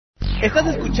Estás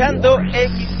escuchando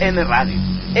XN Radio.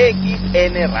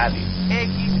 XN Radio.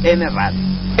 XN Radio.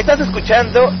 Estás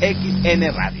escuchando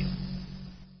XN Radio.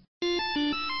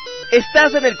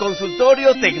 Estás en el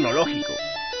Consultorio Tecnológico.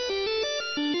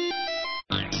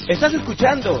 Estás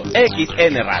escuchando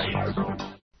XN Radio.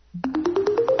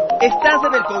 Estás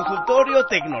en el Consultorio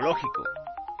Tecnológico.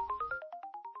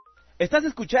 Estás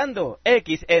escuchando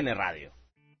XN Radio.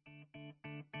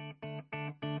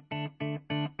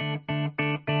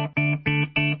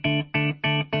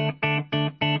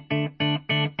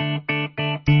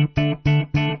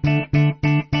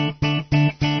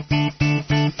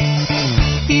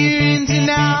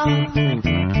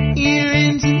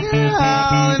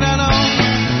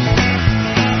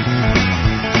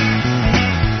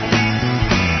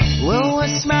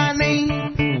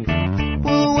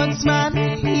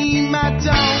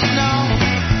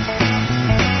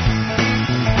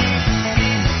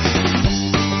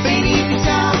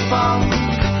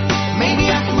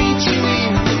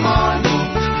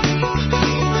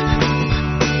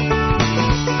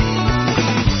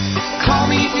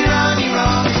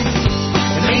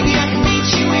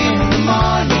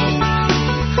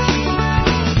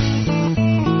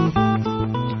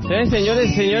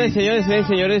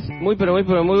 Señores, muy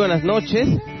buenas noches.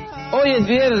 Hoy es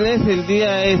viernes, el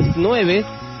día es 9,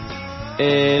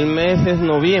 el mes es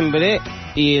noviembre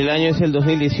y el año es el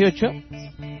 2018.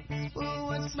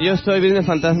 Yo soy Business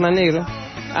Fantasma Negro,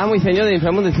 amo y señor del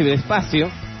inframundo del ciberespacio,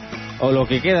 o lo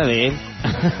que queda de él.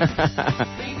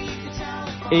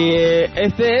 Y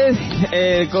este es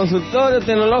el Consultorio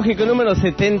Tecnológico número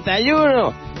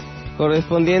 71,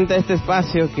 correspondiente a este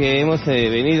espacio que hemos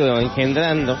venido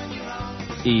engendrando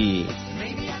y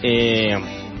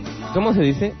 ¿cómo se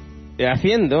dice?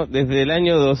 Haciendo desde el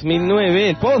año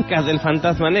 2009 el podcast del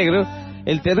Fantasma Negro,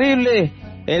 el terrible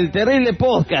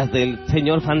podcast del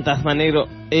señor Fantasma Negro,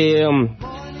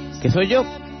 que soy yo.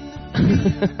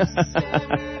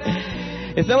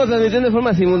 Estamos transmitiendo de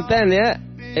forma simultánea,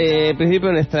 en principio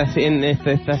en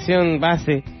nuestra estación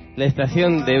base, la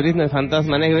estación de Brisno del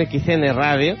Fantasma Negro, XN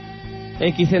Radio,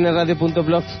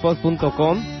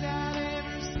 xnradio.blogspot.com.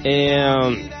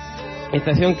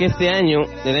 Estación que este año,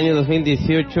 del año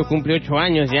 2018, cumple 8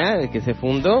 años ya de que se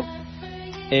fundó.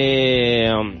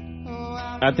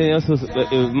 Ha tenido sus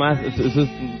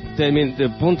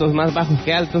puntos más bajos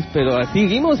que altos, pero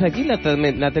seguimos aquí, la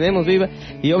tenemos viva,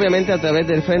 y obviamente a través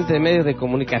del Frente de Medios de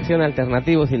Comunicación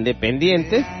Alternativos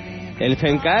Independientes, el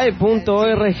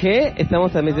FENCAE.org.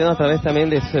 Estamos transmitiendo a través también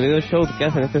de su servidor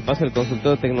Showcast en este espacio del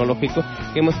Consultorio Tecnológico,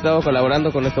 que hemos estado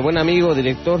colaborando con nuestro buen amigo,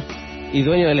 director y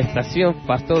dueño de la estación,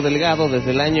 Pastor Delgado,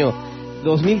 desde el año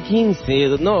 2015,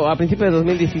 a principios de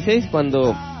 2016,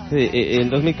 cuando en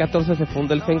 2014 se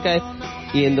fundó el FENCAE,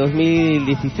 y en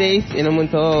 2016, en un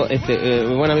momento,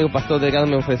 mi buen amigo Pastor Delgado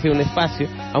me ofreció un espacio,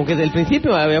 aunque desde el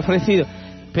principio me había ofrecido,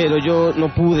 pero yo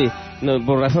no pude,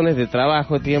 por razones de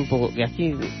trabajo, tiempo, y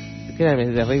aquí, créanme,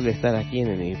 es terrible estar aquí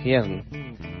en el infierno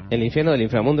del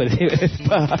inframundo del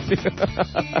ciberespacio.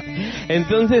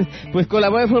 Entonces, pues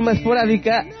colaboré de forma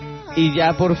esporádica, y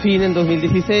ya por fin en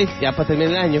 2016, ya para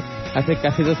terminar el año, hace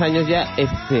casi 2 años ya,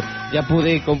 ya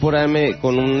pude comportarme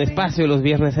con un espacio los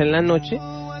viernes en la noche,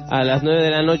 a las 9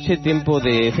 de la noche, tiempo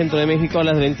de Centro de México, a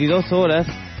las 22 horas,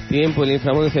 tiempo del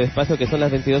inframundo del ciberespacio, que son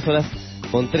las 22 horas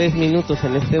con 3 minutos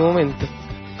en este momento.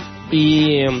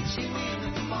 Y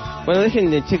bueno,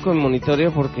 déjenme checo el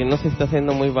monitoreo porque no se está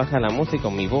haciendo muy baja la música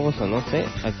o mi voz, o no sé.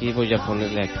 Aquí voy a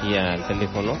ponerle aquí al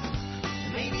teléfono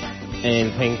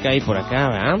el FENCAE por acá,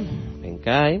 ¿verdad?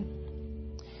 FENCAE.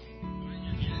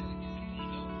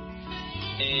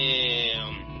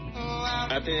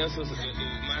 Ha tenido sus puntos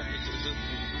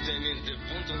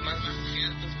más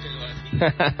ciertos, pero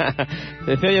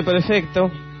así. Se oye perfecto.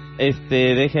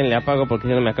 Déjenle apago porque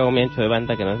si no me acabo mi ancho de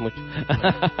banda, que no es mucho.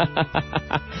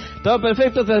 Todo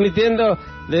perfecto, transmitiendo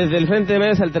desde el Frente de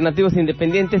Medios Alternativos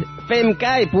Independientes,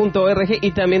 femcae.org, y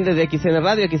también desde XN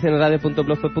Radio,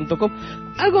 xnradio.blogspot.com.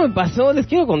 Algo me pasó, les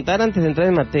quiero contar antes de entrar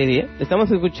en materia. Estamos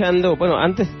escuchando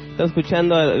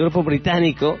al grupo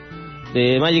británico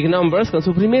de Magic Numbers con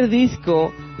su primer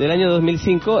disco del año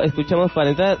 2005. Escuchamos para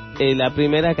entrar la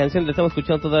primera canción, la estamos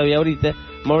escuchando todavía ahorita,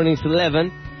 Morning's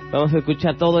 11. Vamos a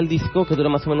escuchar todo el disco, que dura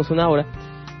más o menos 1 hora.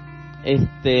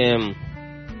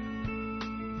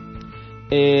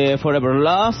 Forever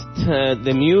Lost,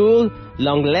 The Mule,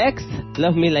 Long Legs,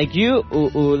 Love Me Like You,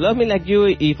 Love Me Like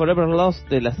You y Forever Lost,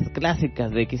 de las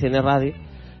clásicas de XN Radio.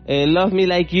 Love Me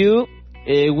Like You,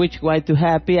 Which Way to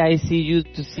Happy, I See You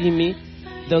to See Me,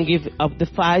 Don't Give Up the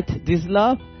Fight, This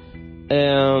Love,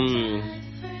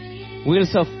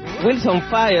 Wheels on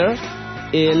Fire,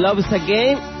 Love's a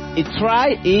Game, y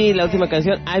Try, y la última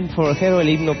canción I'm for Hero, el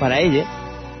himno para ella.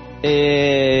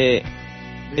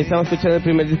 Estamos escuchando el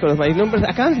primer disco de los Magic Numbers.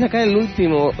 Acaban de sacar el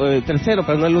último, tercero,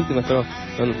 pero no el último, pero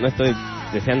no estoy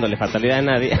deseándole fatalidad a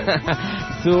nadie.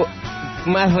 Su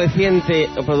más reciente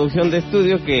producción de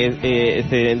estudio, que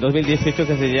en 2018,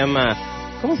 que se llama...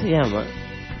 ¿Cómo se llama?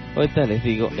 Ahorita les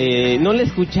digo. No la he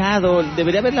escuchado,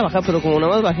 debería haberla bajado, pero como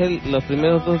nada más bajé los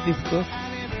primeros dos discos.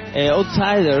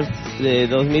 Outsiders de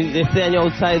este año,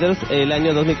 Outsiders. El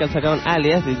año 2000 sacaron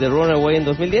Alias y The Runaway en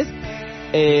 2010.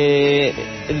 Se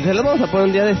lo vamos a poner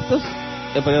un día de estos,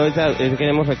 pero ahorita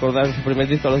queremos recordar su primer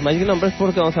disco, los Magic Numbers,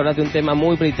 porque vamos a hablar de un tema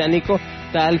muy británico,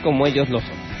 tal como ellos lo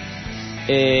son.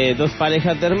 Dos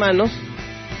parejas de hermanos,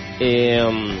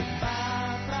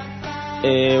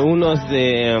 unos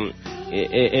de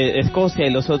Escocia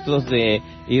y los otros de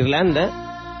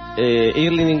Irlanda,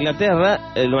 Irlanda, Inglaterra.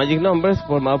 Los Magic Numbers,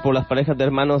 formado por las parejas de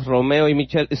hermanos Romeo y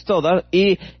Michelle Stoddard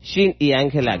y Sean y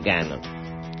Angela Gannon.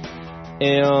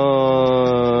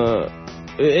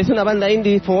 Es una banda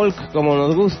indie folk como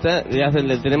nos gusta. Ya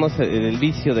tenemos el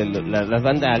vicio de las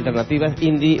bandas alternativas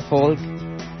indie folk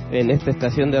en esta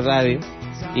estación de radio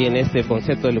y en este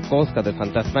concepto del podcast del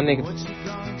Fantasma Negro.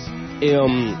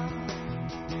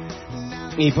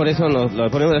 Y por eso lo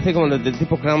ponemos así, como del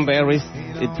tipo Cranberries,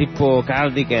 tipo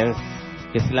Cardigans,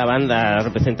 que es la banda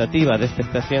representativa de esta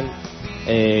estación.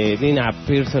 Nina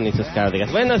Pearson y sus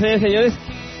Cardigans. Bueno, señores y señores,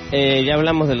 ya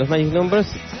hablamos de los Magic Numbers.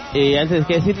 Antes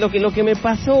de decir lo que me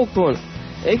pasó con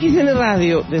XN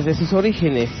Radio desde sus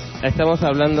orígenes, estamos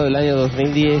hablando del año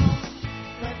 2010,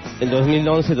 el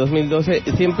 2011, 2012,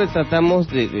 siempre tratamos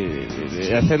de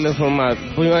hacerlo de forma,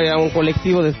 primero era un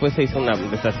colectivo, después se hizo una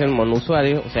estación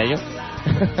monusuario, o sea yo,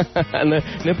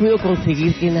 no he podido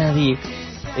conseguir que nadie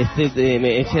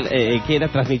quiera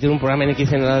transmitir un programa en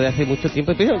XN Radio de hace mucho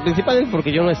tiempo, principalmente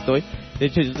porque yo no estoy. De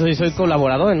hecho, yo soy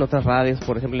colaborador en otras radios,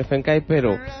 por ejemplo en FENCAI,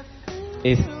 pero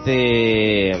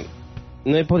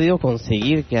no he podido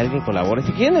conseguir que alguien colabore.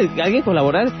 Si quieren alguien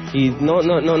colaborar y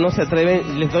no se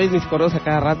atreven, les doy mis correos a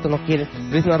cada rato, no quieren.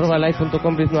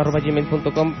 brisno@live.com,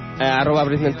 brisno@gmail.com,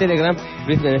 @brisno en Telegram,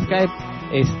 brisno en Skype.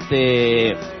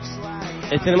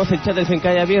 Tenemos el chat del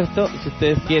FENCAI abierto, si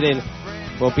ustedes quieren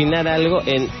opinar algo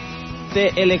en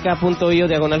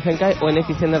tlk.io/FENCAI o en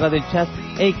XN Radio Chat,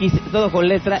 todo con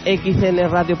letra,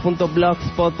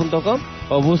 xnradio.blogspot.com,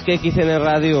 o busque XN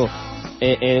Radio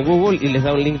en Google y les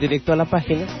da un link directo a la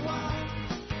página.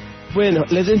 Bueno,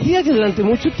 les decía que durante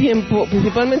mucho tiempo,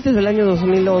 principalmente desde el año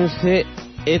 2011,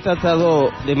 he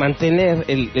tratado de mantener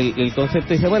el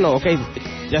concepto. Dice, bueno, ok,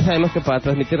 ya sabemos que para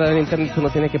transmitir radio en internet uno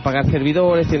tiene que pagar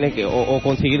servidores, tiene que o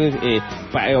conseguir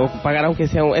o pagar, aunque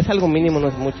sea es algo mínimo, no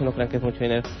es mucho, no crean que es mucho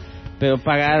dinero, pero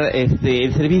pagar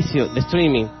el servicio de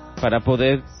streaming para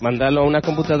poder mandarlo a una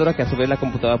computadora, que a su vez la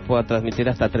computadora pueda transmitir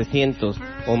hasta 300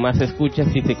 o más escuchas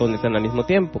si se conectan al mismo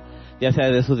tiempo, ya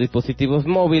sea de sus dispositivos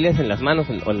móviles, en las manos,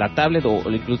 o en la tablet, o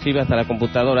inclusive hasta la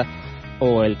computadora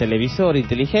o el televisor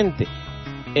inteligente.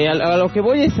 A lo que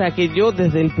voy es a que yo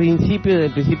desde el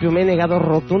principio me he negado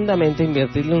rotundamente a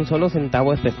invertirle un solo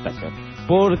centavo a esta estación,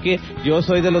 porque yo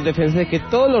soy de los defensores de que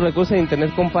todos los recursos de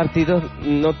internet compartidos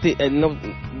no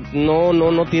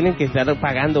tienen que estar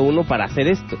pagando uno para hacer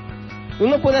esto.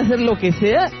 Uno puede hacer lo que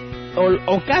sea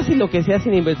o casi lo que sea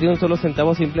sin invertir un solo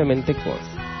centavo, simplemente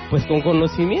con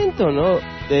conocimiento, ¿no?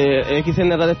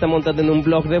 XN Radio está montado en un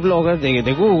blog de bloggers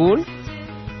de Google,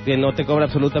 que no te cobra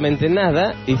absolutamente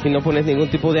nada, y si no pones ningún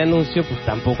tipo de anuncio, pues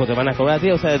tampoco te van a cobrar a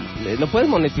ti. O sea, lo puedes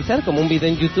monetizar como un video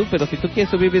en YouTube, pero si tú quieres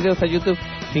subir videos a YouTube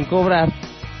sin cobrar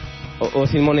o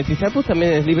sin monetizar, pues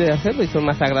también es libre de hacerlo y son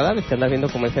más agradables que andar viendo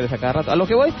comerciales a cada rato. A lo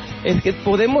que voy es que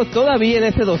podemos, todavía en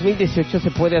este 2018 se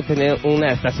puede tener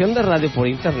una estación de radio por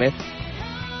internet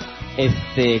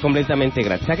completamente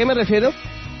gratis. ¿A qué me refiero?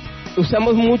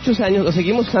 Usamos muchos años, o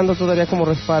seguimos usando todavía como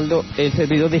respaldo, el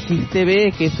servidor de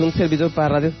GIS-TV, que es un servidor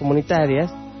para radios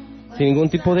comunitarias sin ningún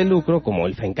tipo de lucro, como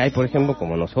el FENCAI, por ejemplo,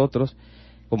 como nosotros,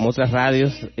 como otras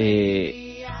radios,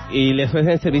 y les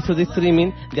ofrecen servicios de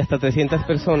streaming de hasta 300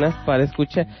 personas para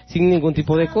escuchar sin ningún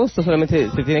tipo de costo. Solamente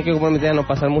se tiene que comprometer a no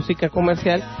pasar música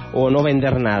comercial o no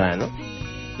vender nada, ¿no?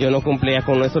 Yo no cumplía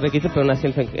con esos requisitos, pero aún así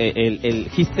el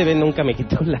GIS-TV nunca me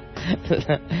quitó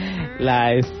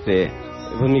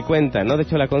pues mi cuenta, ¿no? De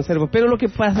hecho la conservo. Pero lo que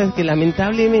pasa es que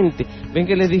lamentablemente, ven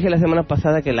que les dije la semana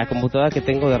pasada que la computadora que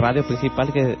tengo de radio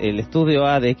principal, que es el estudio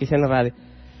A de XN Radio,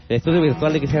 el estudio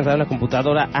virtual de XN Radio, la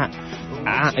computadora A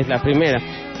es la primera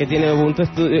que tiene Ubuntu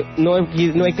Studio,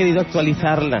 no he querido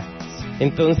actualizarla.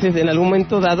 Entonces en algún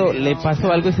momento dado le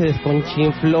pasó algo y se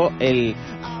desconchinfló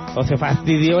o se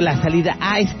fastidió la salida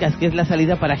AISCAS, que es la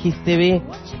salida para GIS-TV.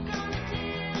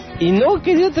 y no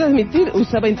quería transmitir.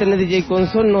 Usaba Internet DJ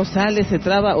Console, no sale, se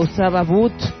traba. Usaba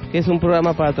Boot, que es un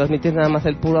programa para transmitir nada más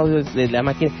el puro audio de la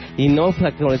máquina, y no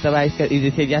se conectaba a Icecast, y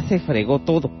decía, ya se fregó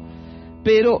todo.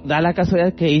 Pero da la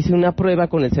casualidad que hice una prueba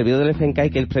con el servidor del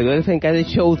FNK, que el servidor del FNK de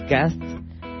Shoutcast,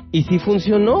 y sí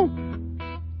funcionó.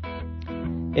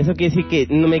 Eso quiere decir que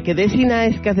no me quedé sin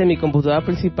Icecast en mi computadora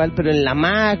principal, pero en la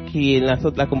Mac y en la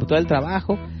computadora del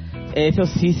trabajo, eso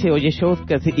sí se oye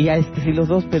Shoutcast y Icecast y los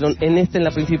dos, pero en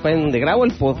la principal, en donde grabo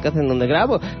el podcast, en donde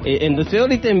estoy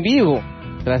ahorita en vivo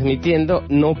transmitiendo,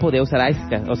 no podía usar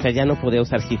Icecast, o sea, ya no podía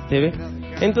usar GIS-TV.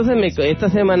 Entonces esta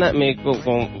semana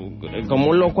como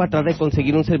un loco traté de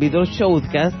conseguir un servidor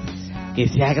Shoutcast que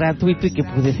sea gratuito y que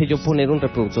pudiese yo poner un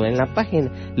reproductor en la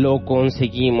página. Lo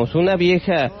conseguimos. Una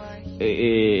vieja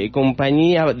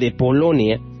compañía de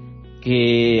Polonia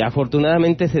que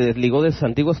afortunadamente se desligó de sus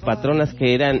antiguos patronas,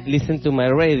 que eran Listen to My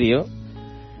Radio,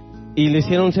 y le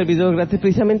hicieron un servidor gratis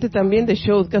precisamente también de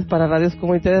Shoutcast para radios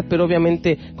comunitarias, pero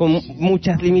obviamente con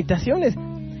muchas limitaciones.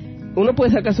 Uno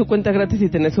puede sacar su cuenta gratis y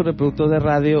tener su reproductor de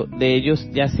radio de ellos,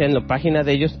 ya sea en la página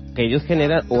de ellos que ellos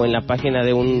generan, o en la página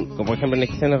de como por ejemplo en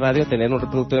XN Radio, tener un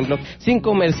reproductor en blog, sin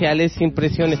comerciales, sin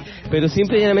presiones, pero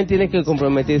simple y llanamente tiene que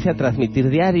comprometerse a transmitir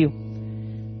diario.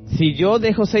 Si yo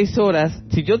dejo 6 horas,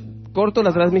 si yo corto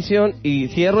la transmisión y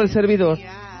cierro el servidor,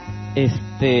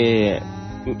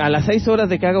 a las 6 horas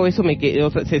de que hago eso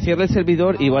se cierra el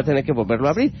servidor y voy a tener que volverlo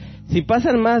a abrir. Si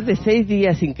pasan más de 6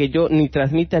 días sin que yo ni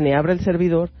transmita ni abra el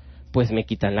servidor, pues me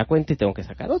quitan la cuenta y tengo que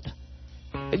sacar otra.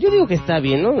 Yo digo que está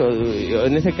bien, ¿no?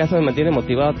 En ese caso me mantiene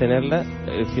motivado a tenerla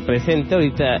si presente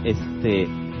ahorita,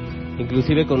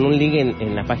 inclusive con un link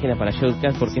en la página para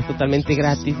Shoutcast, porque es totalmente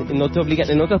gratis, no te obligan.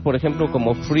 En otras, por ejemplo,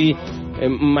 como Free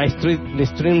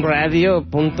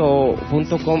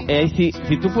MyStreamRadio.com, si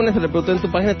tú pones el reproductor en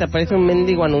tu página, te aparece un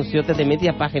mendigo anunciote de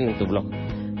media página en tu blog.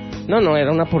 No,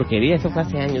 era una porquería, eso fue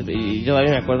hace años, y yo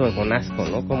todavía me acuerdo con asco,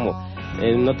 ¿no? Como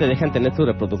no te dejan tener tu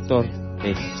reproductor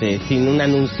sin un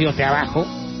anunciote abajo,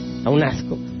 a un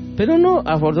asco. Pero no,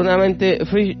 afortunadamente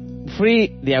free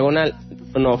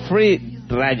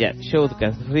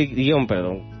Shoutcast,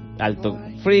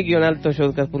 free-alto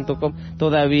Shoutcast.com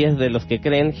todavía es de los que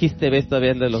creen, GIS-TV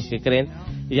todavía es de los que creen,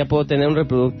 y ya puedo tener un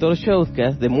reproductor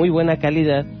Shoutcast de muy buena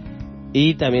calidad,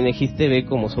 y también el GIS-TV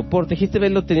como soporte.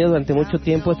 GIS-TV lo he tenido durante mucho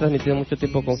tiempo, he transmitido mucho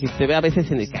tiempo con GIS-TV, a veces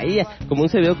se me caía, como un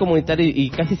servidor comunitario y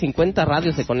casi 50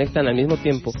 radios se conectan al mismo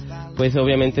tiempo, pues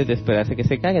obviamente es de esperarse que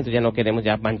se caiga, entonces ya no queremos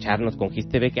ya mancharnos con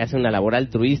GIS-TV, que hace una labor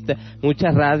altruista.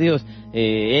 Muchas radios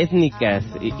étnicas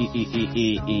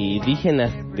y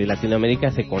indígenas de Latinoamérica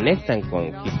se conectan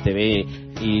con GIS-TV,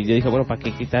 y yo dije, bueno, ¿para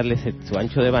qué quitarles su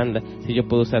ancho de banda si yo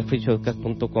puedo usar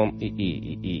freeshoutcast.com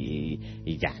y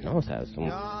ya, ¿no? O sea,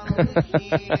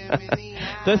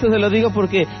 todo esto se lo digo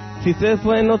porque si ustedes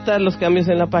pueden notar los cambios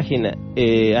en la página,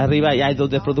 arriba ya hay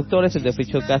 2 de productores, el de Free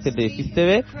Shoutcast y el de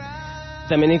GIS-TV.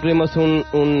 También incluimos un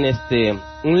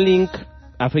link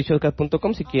a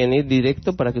freeshoutcast.com si quieren ir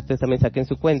directo para que ustedes también saquen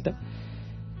su cuenta.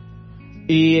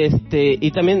 Y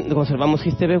también conservamos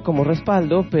GIS-TV como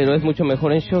respaldo, pero es mucho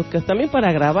mejor en Shoutcast también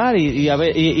para grabar y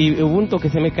Ubuntu,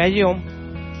 que se me cayó,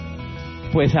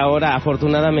 pues ahora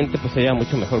afortunadamente pues se lleva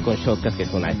mucho mejor con Shoutcast que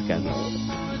con Icecast, ¿no?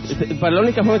 Para la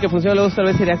única forma que funciona luego tal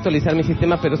vez sería actualizar mi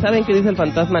sistema, pero ¿saben qué dice el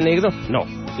fantasma negro? No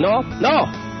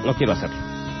quiero hacerlo.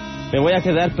 Me voy a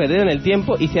quedar perdido en el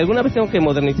tiempo, y si alguna vez tengo que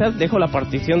modernizar, dejo la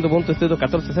partición de Ubuntu Studio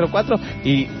 14.04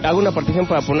 y hago una partición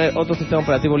para poner otro sistema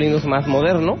operativo Linux más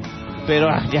moderno, pero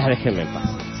ya déjenme en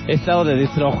paz. He estado de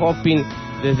distro hopping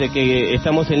desde que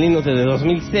estamos en Linux desde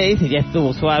 2006 y ya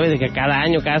estuvo suave de que cada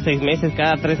año, cada 6 meses,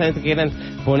 cada 3 años quieran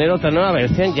poner otra nueva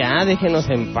versión. Ya déjenos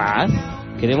en paz,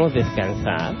 queremos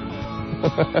descansar.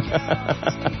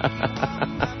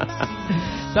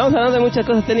 Estamos hablando de muchas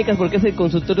cosas técnicas porque es el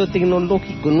consultorio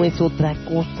tecnológico, no es otra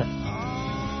cosa.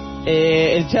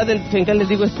 El chat del FNK, les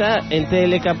digo, está en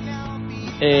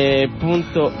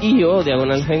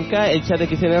tlk.io/FNK, el chat de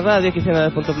XN Radio,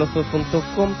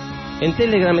 xnradio.blogspot.com. En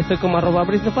Telegram estoy como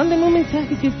 @bristo. Mándenme un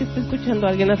mensaje si es que está escuchando a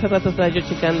alguien. Hace rato estaba yo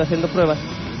checando, haciendo pruebas,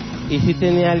 y sí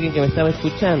tenía alguien que me estaba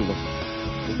escuchando,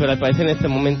 pero al parecer en este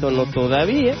momento no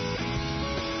todavía.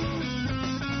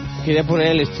 Quería poner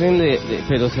el stream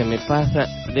pero se me pasa.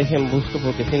 Dejen busco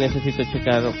porque sí necesito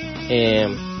checarlo.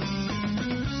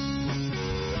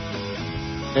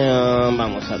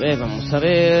 Vamos a ver.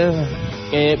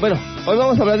 Bueno, hoy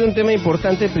vamos a hablar de un tema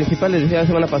importante, principal. Les decía la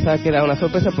semana pasada que era una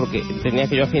sorpresa porque tenía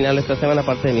que yo afinarlo esta semana,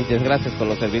 aparte de mis desgracias con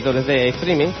los servidores de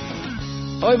streaming.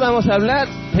 Hoy vamos a hablar,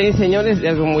 sí, señores, de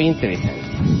algo muy interesante.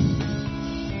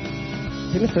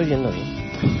 ¿Sí me estoy oyendo bien?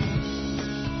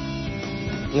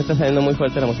 ¿No está saliendo muy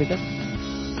fuerte la música?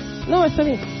 No, está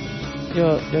bien.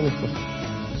 yo mi esposa.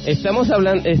 Estamos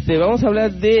hablando, vamos a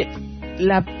hablar de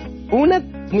una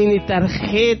mini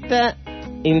tarjeta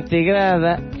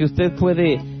integrada que usted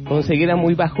puede conseguir a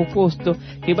muy bajo costo,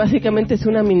 que básicamente es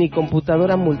una mini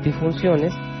computadora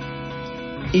multifunciones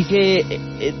y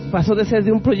que pasó de ser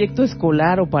de un proyecto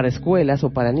escolar o para escuelas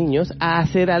o para niños a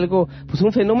hacer algo, pues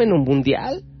un fenómeno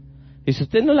mundial. Y si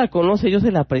usted no la conoce, yo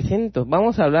se la presento.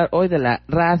 Vamos a hablar hoy de la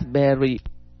Raspberry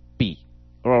Pi,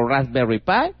 o Raspberry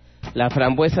Pi, la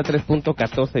Frambuesa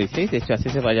 3.1416, de hecho así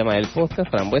se va a llamar el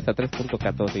podcast, Frambuesa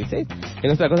 3.1416, que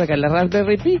no es otra cosa que la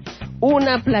Raspberry Pi,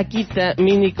 una plaquita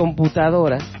mini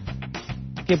computadora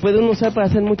que pueden usar para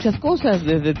hacer muchas cosas,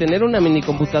 desde tener una mini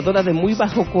computadora de muy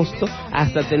bajo costo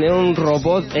hasta tener un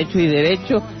robot hecho y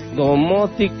derecho,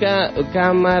 domótica,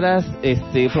 cámaras,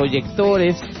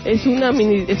 proyectores. Es una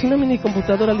mini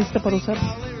computadora lista para usar,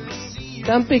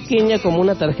 tan pequeña como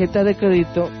una tarjeta de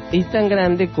crédito y tan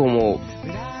grande como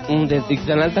y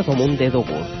tan alta como un dedo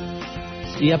gordo.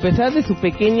 Y a pesar de su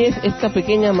pequeñez, esta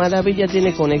pequeña maravilla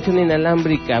tiene conexión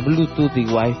inalámbrica Bluetooth y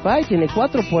Wi-Fi, tiene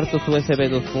 4 puertos USB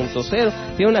 2.0,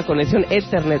 tiene una conexión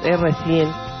Ethernet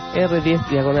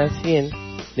R10/100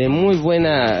 de muy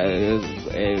buena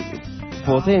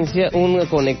potencia, un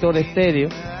conector estéreo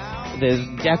de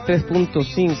jack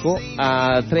 3.5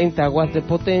 a 30 watts de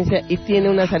potencia y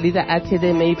tiene una salida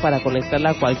HDMI para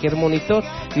conectarla a cualquier monitor,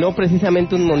 no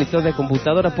precisamente un monitor de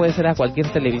computadora, puede ser a cualquier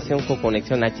televisión con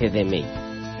conexión HDMI.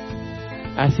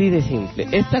 Así de simple,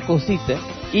 esta cosita.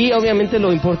 Y obviamente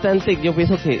lo importante, yo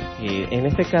pienso que en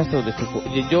este caso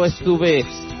yo estuve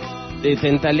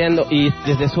tentaleando, y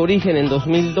desde su origen en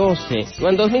 2012, no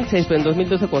en 2006, pero en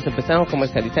 2012 cuando se empezaron a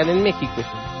comercializar en México,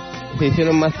 se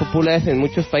hicieron más populares en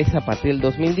muchos países a partir del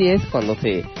 2010, cuando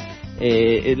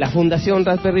la fundación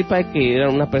Raspberry Pi, que era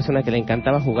una persona que le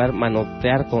encantaba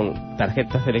manotear con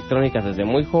tarjetas electrónicas desde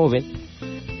muy joven,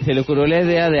 se le ocurrió la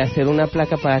idea de hacer una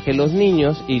placa para que los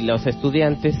niños y los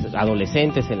estudiantes,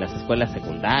 adolescentes en las escuelas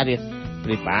secundarias,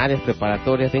 primarias,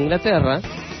 preparatorias de Inglaterra,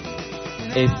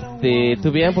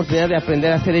 tuvieran oportunidad de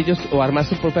aprender a hacer ellos o armar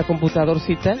su propia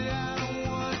computadorcita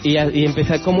y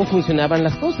empezar cómo funcionaban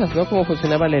las cosas, ¿no? Cómo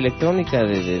funcionaba la electrónica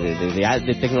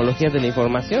de tecnologías de la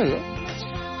información, ¿no?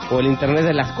 O el Internet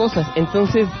de las cosas.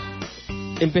 Entonces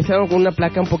empezaron con una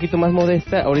placa un poquito más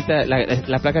modesta. Ahorita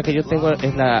la placa que yo tengo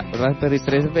es la Raspberry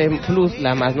 3B Plus,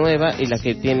 la más nueva y la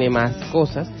que tiene más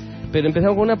cosas. Pero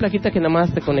empezaron con una plaquita que nada más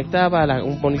se conectaba a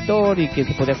un monitor y que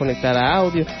se podía conectar a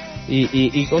audio.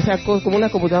 Y o sea, como una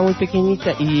computadora muy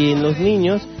pequeñita. Y en los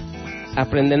niños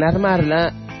aprenden a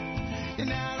armarla.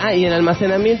 Y el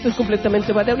almacenamiento es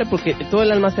completamente variable porque todo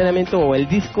el almacenamiento o el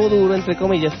disco duro, entre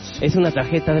comillas, es una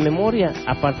tarjeta de memoria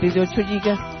a partir de 8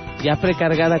 GB ya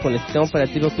precargada con el sistema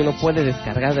operativo que uno puede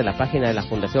descargar de la página de la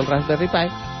Fundación Raspberry Pi.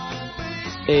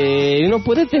 Uno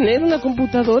puede tener una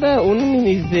computadora, un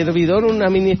mini servidor, una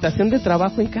mini estación de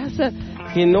trabajo en casa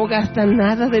que no gasta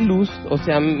nada de luz, o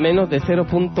sea, menos de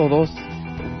 0.2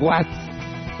 watts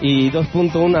y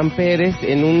 2.1 amperes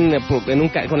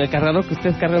con el cargador que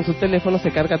ustedes cargan su teléfono.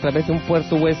 Se carga a través de un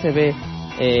puerto USB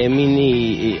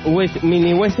mini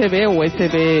USB o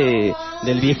USB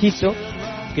del viejito,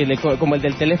 como el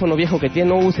del teléfono viejo que tiene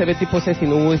no USB tipo C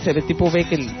sino USB tipo B,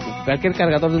 que cualquier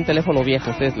cargador de un teléfono viejo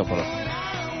ustedes lo conocen.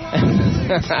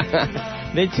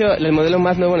 De hecho, el modelo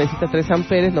más nuevo necesita 3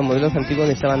 amperes, los modelos antiguos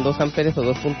necesitaban 2 amperes o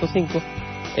 2.5.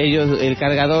 El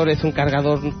cargador es un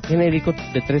cargador genérico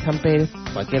de 3 amperes,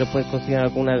 cualquiera puede conseguir en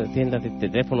alguna tienda de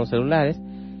teléfonos celulares.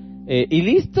 Y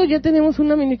listo, ya tenemos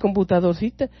una mini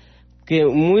computadorcita que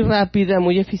muy rápida,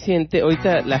 muy eficiente.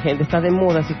 Ahorita la gente está de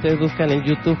moda, si ustedes buscan en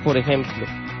YouTube, por ejemplo,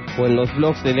 o en los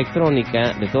blogs de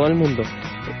electrónica de todo el mundo,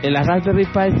 la Raspberry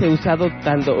Pi se ha usado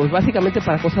básicamente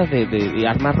para cosas de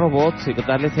armar robots y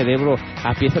darle cerebro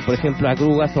a piezas, por ejemplo, a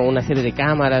grúas o una serie de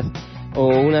cámaras o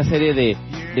una serie de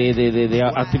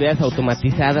actividades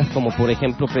automatizadas, como por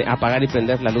ejemplo apagar y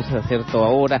prender la luz a cierta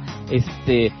hora,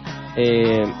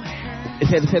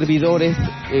 servidores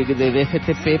de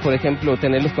FTP, por ejemplo,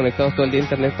 tenerlos conectados todo el día a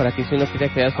internet para que si uno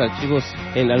quiera crear sus archivos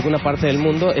en alguna parte del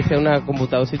mundo, sea una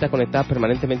computadorcita conectada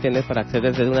permanentemente en él para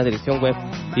acceder desde una dirección web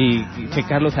y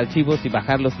checar los archivos y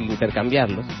bajarlos y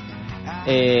intercambiarlos.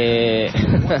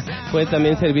 Puede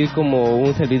también servir como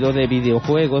un servidor de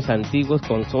videojuegos antiguos,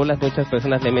 consolas. Muchas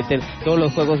personas le meten todos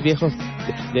los juegos viejos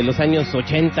de los años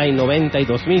 80 y 90 y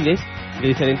 2000 de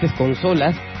diferentes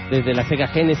consolas, desde la Sega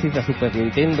Genesis, la Super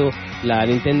Nintendo, la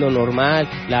Nintendo normal,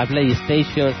 la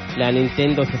PlayStation, la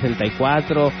Nintendo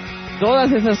 64,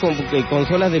 todas esas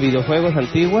consolas de videojuegos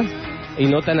antiguas y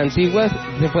no tan antiguas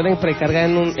se pueden precargar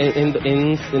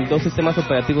en 2 sistemas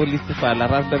operativos listos para la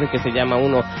Raspberry, que se llama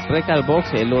uno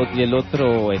Recalbox y el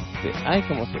otro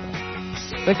 ¿cómo se llama?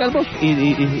 Recalbox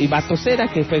y Batocera,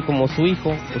 que fue como su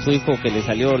hijo que le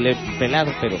salió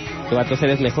pelado, pero que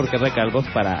Batocera es mejor que Recalbox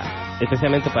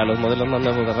especialmente para los modelos más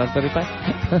nuevos de Raspberry Pi.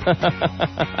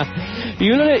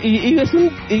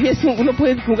 Uno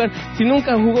puede jugar, si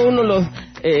nunca jugó uno los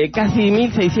casi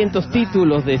 1600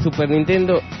 títulos de Super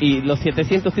Nintendo y los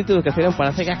 700 títulos que salieron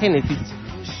para Sega Genesis,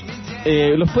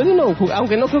 los puede uno jugar,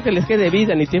 aunque no creo que les quede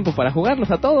vida ni tiempo para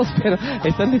jugarlos a todos, pero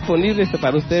están disponibles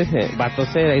para ustedes en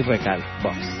Batocera y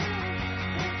Recalbox.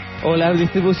 O la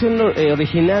distribución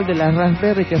original de la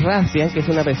Raspberry, que es Raspbian, que es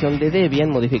una versión de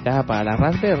Debian modificada para la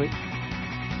Raspberry,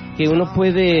 que uno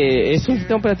puede, es un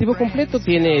sistema operativo completo,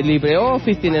 tiene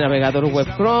LibreOffice, tiene navegador web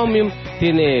Chromium,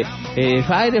 tiene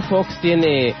Firefox,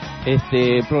 tiene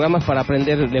programas para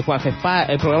aprender lenguajes,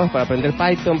 programas para aprender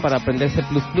Python, para aprender C++,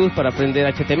 para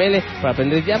aprender HTML, para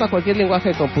aprender Java, cualquier lenguaje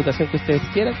de computación que ustedes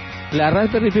quieran. La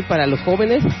Raspberry Pi para los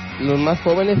jóvenes, los más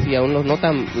jóvenes y aún los no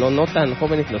tan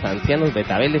jóvenes, los ancianos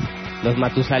betabeles, los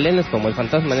matusalenos como el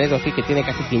fantasma negro aquí que tiene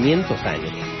casi 500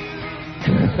 años.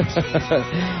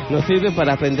 Nos sirve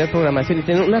para aprender programación y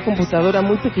tener una computadora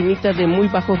muy pequeñita de muy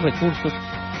bajos recursos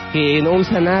que no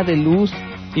usa nada de luz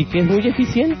y que es muy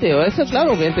eficiente. O eso,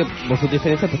 claro, obviamente por su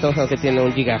diferencia pues estamos hablando que tiene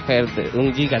 1 giga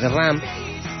de RAM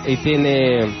y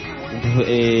tiene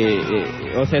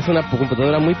o sea, es una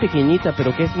computadora muy pequeñita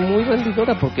pero que es muy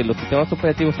rendidora porque los sistemas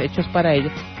operativos hechos para ella,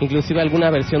 inclusive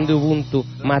alguna versión de Ubuntu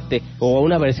Mate o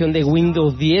una versión de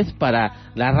Windows 10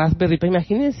 para la Raspberry Pi,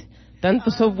 imagínense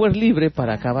tanto software libre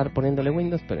para acabar poniéndole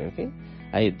Windows, pero en fin,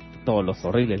 hay todos los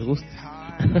horribles gustos.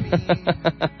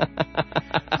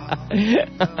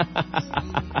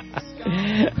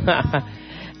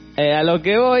 A lo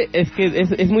que voy es que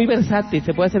es muy versátil,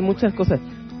 se puede hacer muchas cosas.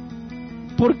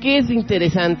 ¿Por qué es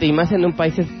interesante? Y más en un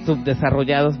país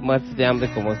subdesarrollados, más de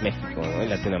hambre como es México, ¿no? Y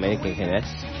Latinoamérica en general.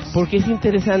 ¿Por qué es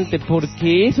interesante?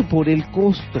 Porque eso, por el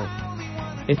costo.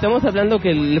 Estamos hablando que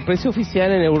el precio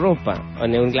oficial en Europa,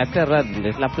 en Inglaterra, donde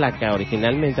es la placa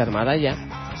originalmente armada allá,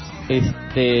 es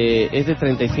de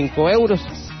 35 euros.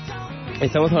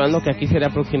 Estamos hablando que aquí será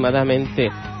aproximadamente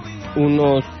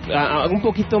un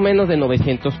poquito menos de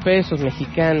 900 pesos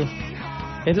mexicanos.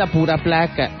 Es la pura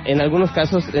placa. En algunos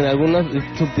casos, en algunos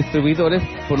subdistribuidores,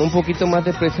 por un poquito más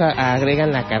de precio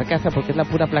agregan la carcasa, porque es la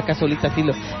pura placa solita, así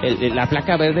la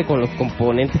placa verde con los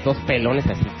componentes, dos pelones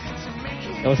así.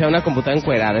 O sea, una computadora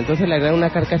encuerada. Entonces le agregan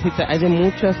una carcasita. Hay de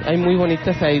muchas, hay muy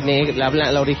bonitas. Hay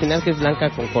la original que es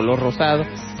blanca con color rosado,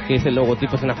 que es el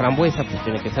logotipo, es una frambuesa, pues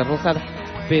tiene que ser rosada.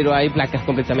 Pero hay placas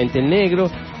completamente en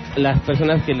negro. Las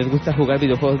personas que les gusta jugar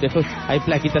videojuegos viejos, hay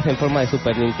plaquitas en forma de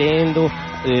Super Nintendo,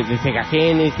 de Sega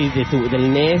Genesis,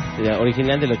 del NES,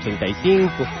 original del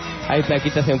 85. Hay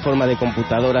plaquitas en forma de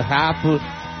computadoras Apple.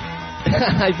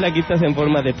 Hay plaquitas en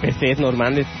forma de PCs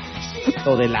normales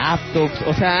o de laptops.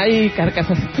 O sea, hay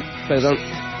carcasas,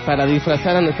 para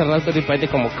disfrazar a nuestra Raspberry Pi de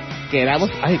como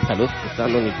queramos. Ay, salud,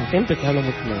 siempre que hablo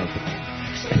mucho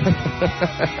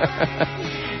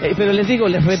pero les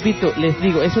repito,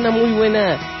 es una muy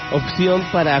buena opción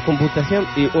para computación.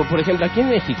 O por ejemplo, aquí en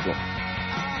México,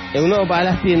 uno va a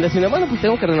las tiendas y uno, bueno, pues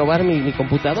tengo que renovar mi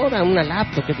computadora, una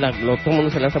laptop, que es todo el mundo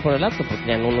se lanza por el laptop, porque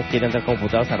ya no uno quiere andar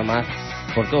computadoras armadas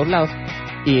por todos lados.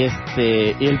 Y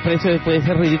el precio puede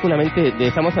ser ridículamente,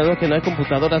 estamos hablando que no hay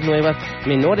computadoras nuevas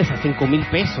menores a 5,000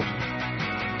 pesos.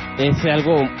 Es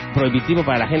algo prohibitivo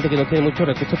para la gente que no tiene muchos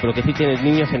recursos, pero que sí tiene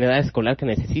niños en edad escolar que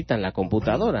necesitan la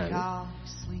computadora, ¿no?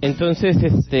 Entonces,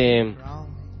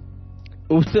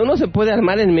 uno se puede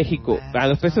armar en México a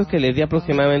los precios que les di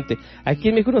aproximadamente. Aquí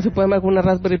en México uno se puede armar con una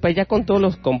Raspberry Pi ya con todos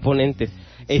los componentes,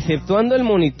 exceptuando el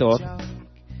monitor,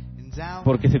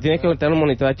 porque se tiene que conectar un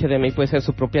monitor HDMI, puede ser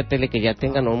su propia tele que ya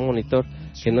tengan o un monitor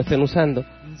que no estén usando.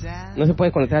 No se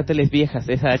puede conectar a teles viejas,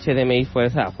 esa HDMI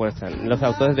fuerza a fuerza. Los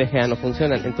autores VGA no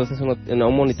funcionan, entonces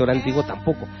un monitor antiguo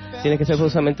tampoco. Tiene que ser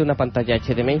forzosamente una pantalla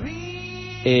HDMI.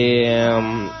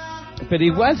 Pero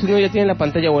igual, si uno ya tiene la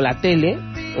pantalla o la tele,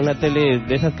 una tele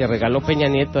de esas que regaló Peña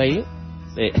Nieto ahí,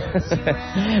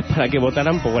 para que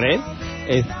votaran por él,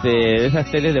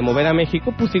 esas teles de mover a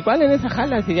México, pues igual en esa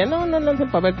jala, si ya no lancen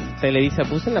para ver Televisa,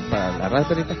 púsenla para la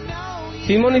Raspberry.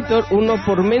 Sin monitor, uno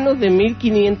por menos de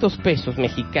 1,500 pesos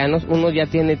mexicanos, uno ya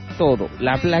tiene todo.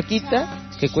 La plaquita,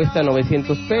 que cuesta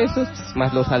 900 pesos,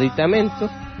 más los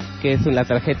aditamentos, que es una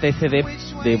tarjeta SD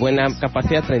de buena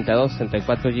capacidad, 32,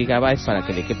 64 gigabytes, para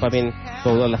que le quepa bien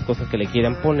todas las cosas que le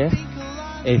quieran poner.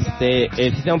 El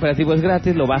sistema operativo es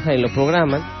gratis, lo bajan y lo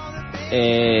programan.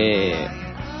 El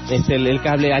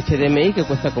cable HDMI, que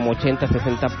cuesta como 80,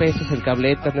 60 pesos, el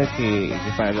cable Ethernet que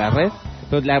para la red.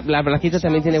 Pero la plaquita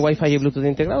también tiene Wi-Fi y Bluetooth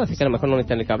integrado, así que a lo mejor no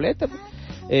necesitan el cable Ethernet.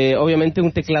 obviamente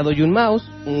un teclado y un mouse,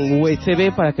 un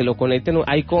USB para que lo conecten.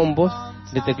 Hay combos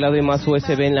de teclado y mouse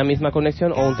USB en la misma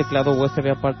conexión, o un teclado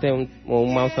USB aparte o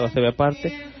un mouse USB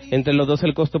aparte. Entre los dos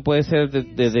el costo puede ser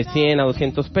de 100 a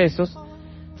 200 pesos.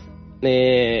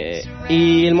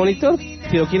 Y el monitor,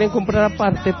 si lo quieren comprar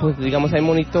aparte, pues digamos hay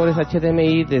monitores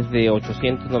HDMI desde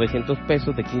 800, 900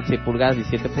 pesos, de 15 pulgadas,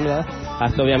 17 pulgadas,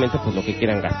 hasta obviamente pues lo que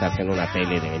quieran gastarse en una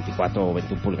tele de 24 o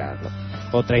 21 pulgadas, ¿no?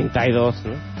 O 32,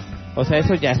 ¿no? O sea,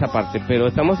 eso ya es aparte, pero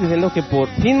estamos diciendo que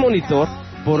sin monitor,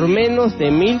 por menos de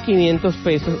 1,500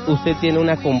 pesos, usted tiene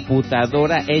una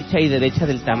computadora hecha y derecha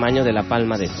del tamaño de la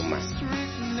palma de su mano.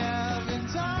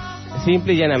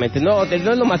 Simple y llanamente. No es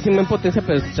lo máximo en potencia,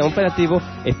 pero el sistema operativo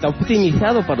está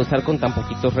optimizado para usar con tan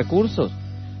poquitos recursos.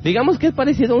 Digamos que es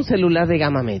parecido a un celular de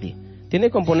gama media. Tiene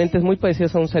componentes muy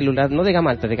parecidos a un celular, no de gama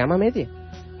alta, de gama media.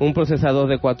 Un procesador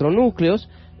de 4 núcleos,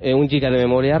 1 GB de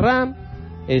memoria RAM,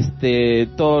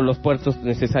 todos los puertos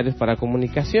necesarios para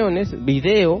comunicaciones,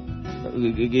 video,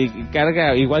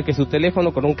 carga igual que su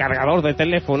teléfono, con un cargador de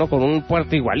teléfono, con un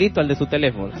puerto igualito al de su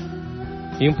teléfono.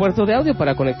 Y un puerto de audio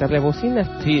para conectarle bocinas.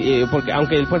 Sí, porque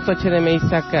aunque el puerto HDMI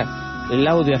saca el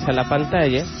audio hacia la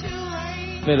pantalla,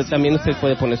 pero también usted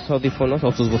puede poner sus audífonos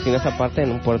o sus bocinas aparte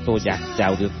en un puerto jack de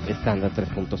audio estándar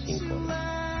 3.5.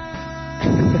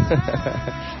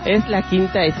 Es la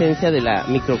quinta esencia de la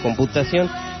microcomputación,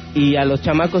 y a los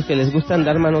chamacos que les gusta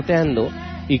andar manoteando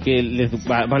y que les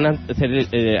van a hacer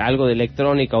algo de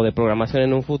electrónica o de programación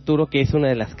en un futuro, que es una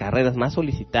de las carreras más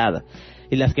solicitadas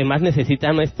y las que más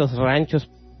necesitan estos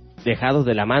ranchos dejados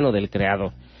de la mano del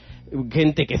creador.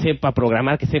 Gente que sepa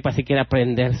programar, que sepa siquiera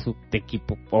aprender su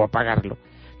equipo o apagarlo.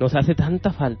 Nos hace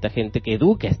tanta falta gente que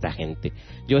eduque a esta gente.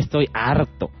 Yo estoy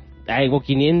harto. Hago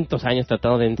 500 años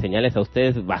tratando de enseñarles a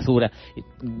ustedes basura,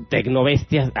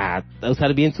 tecnobestias, a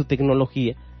usar bien su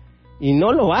tecnología, y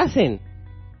no lo hacen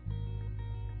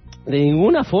de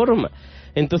ninguna forma.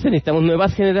 Entonces necesitamos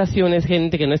nuevas generaciones,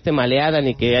 gente que no esté maleada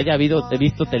ni que haya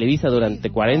visto Televisa durante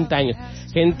 40 años,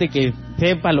 gente que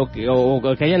sepa o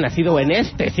que haya nacido en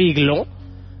este siglo,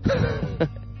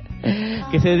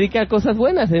 que se dedica a cosas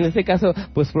buenas. En este caso,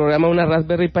 pues programa una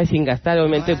Raspberry Pi sin gastar.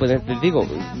 Obviamente, pues les digo,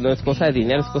 no es cosa de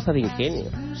dinero, es cosa de ingenio.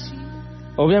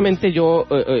 Obviamente yo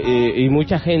y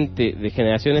mucha gente de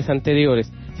generaciones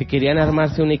anteriores, si querían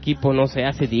armarse un equipo, no sé,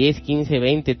 hace 10, 15,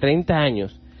 20, 30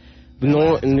 años,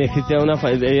 no necesitaba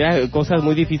eran cosas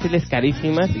muy difíciles,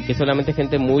 carísimas, y que solamente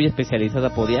gente muy especializada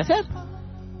podía hacer.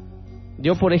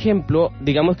 Yo, por ejemplo,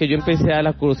 digamos que yo empecé a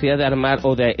la curiosidad de armar,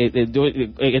 yo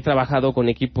he trabajado con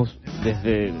equipos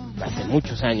desde hace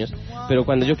muchos años, pero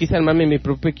cuando yo quise armarme mi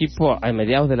propio equipo a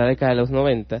mediados de la década de los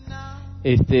 90,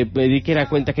 me di que era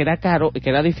cuenta que era caro, que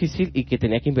era difícil y que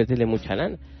tenía que invertirle mucha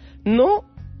lana. No,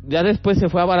 ya después se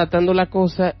fue abaratando la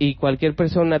cosa, y cualquier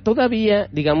persona, todavía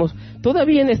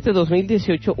en este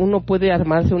 2018, uno puede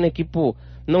armarse un equipo,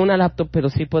 no una laptop, pero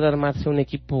sí puede armarse un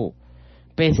equipo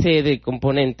PC de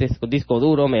componentes, disco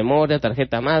duro, memoria,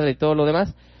 tarjeta madre y todo lo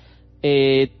demás,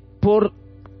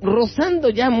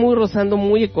 rozando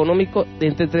muy económico, de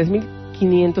entre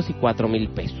 3,500 y 4,000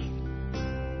 pesos.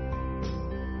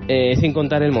 Sin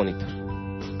contar el monitor,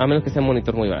 a menos que sea un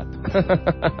monitor muy barato.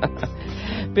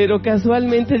 Pero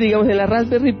casualmente, digamos, en la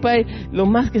Raspberry Pi, lo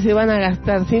más que se van a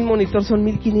gastar sin monitor son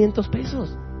 1,500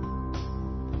 pesos.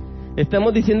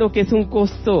 Estamos diciendo que es un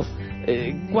costo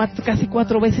casi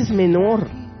 4 veces menor.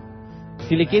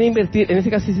 Si le quieren invertir, en ese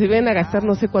caso, si se ven a gastar,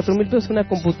 no sé, 4,000 pesos una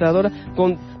computadora,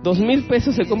 con 2,000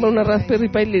 pesos se compra una Raspberry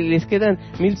Pi y les quedan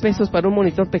 1,000 pesos para un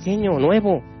monitor pequeño,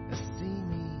 nuevo.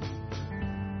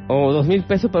 O 2,000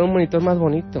 pesos para un monitor más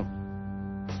bonito.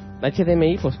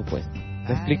 HDMI, por supuesto.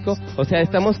 ¿Me explico? O sea,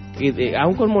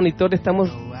 aún con monitor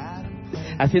estamos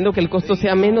haciendo que el costo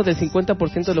sea menos del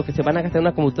 50% de lo que se van a gastar en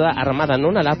una computadora armada, no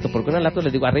una laptop, porque una laptop,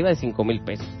 les digo, arriba de 5,000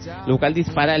 pesos, lo cual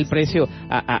dispara el precio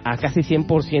a casi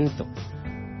 100%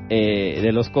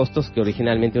 de los costos que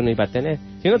originalmente uno iba a tener.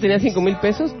 Si uno tenía 5,000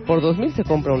 pesos, por 2,000 se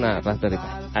compra una Raspberry Pi,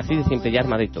 así de simple, ya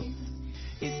armada y todo.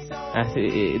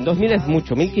 2,000 es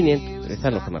mucho, 1,500, es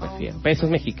a lo que me refiero, pesos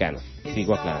mexicanos,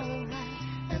 sigo aclarando.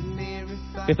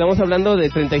 Estamos hablando de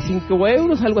 35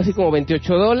 euros, algo así como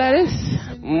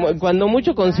 $28, cuando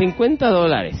mucho con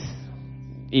 $50.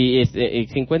 Y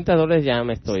 $50 ya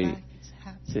me estoy...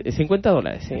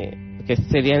 $50, sí, que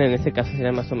serían, en este caso,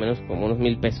 serían más o menos como unos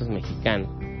 1,000 pesos mexicanos.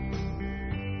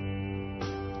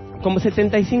 Como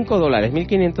 $75,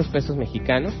 1,500 pesos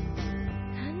mexicanos.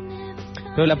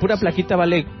 Pero la pura plaquita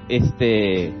vale,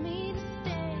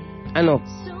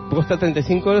 cuesta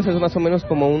 35 euros, es más o menos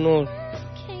como unos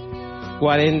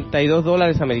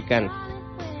 $42 americanos.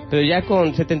 Pero ya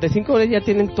con $75 ya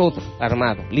tienen todo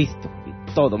armado, listo,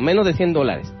 todo, menos de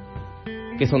 $100.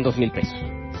 que son 2,000 pesos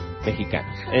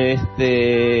mexicanos.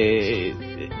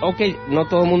 Ok, no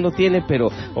todo el mundo tiene,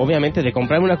 pero obviamente de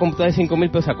comprarme una computadora de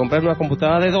 5,000 pesos a comprarme una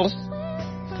computadora de 2,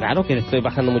 claro que le estoy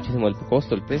bajando muchísimo el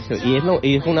costo, el precio,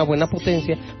 y es una buena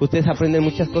potencia. Ustedes aprenden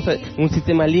muchas cosas, un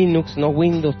sistema Linux, no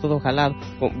Windows, todo jalado,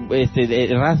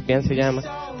 Raspbian se llama,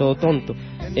 todo tonto.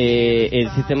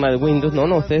 El sistema de Windows,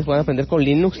 no, ustedes van a aprender con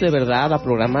Linux de verdad, a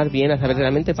programar bien, a saber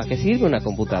realmente para qué sirve una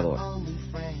computadora.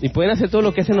 Y pueden hacer todo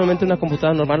lo que hace normalmente una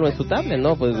computadora normal o en su tablet,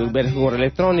 ¿no? Pues ver el correo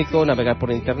electrónico, navegar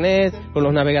por internet, con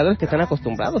los navegadores que están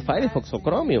acostumbrados, Firefox o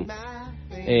Chromium.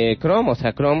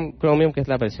 Chromium, que es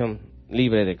la versión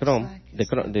libre de Chrome,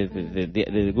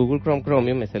 de Google Chrome.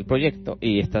 Chromium es el proyecto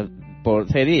y está por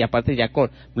serie, y aparte ya con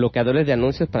bloqueadores de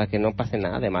anuncios para que no pase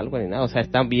nada de malware ni nada. O sea,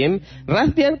 está bien.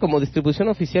 Raspbian, como distribución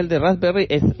oficial de Raspberry,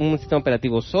 es un sistema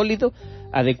operativo sólido,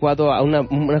 adecuado a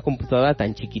una computadora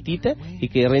tan chiquitita y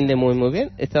que rinde muy muy bien.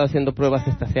 He estado haciendo pruebas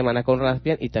esta semana con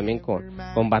Raspbian y también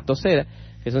con Batocera,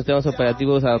 que son sistemas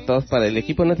operativos adaptados para el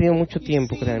equipo. No he tenido mucho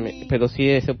tiempo, créanme, pero sí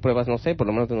he hecho pruebas, no sé, por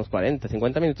lo menos de unos 40,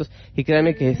 50 minutos, y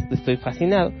créanme que estoy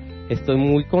fascinado, estoy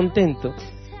muy contento,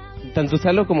 tanto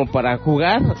usarlo como para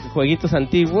jugar jueguitos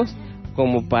antiguos,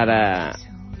 como para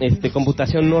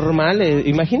computación normal.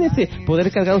 Imagínense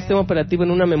poder cargar un sistema operativo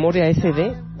en una memoria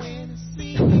SD.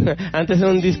 Antes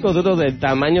era un disco duro del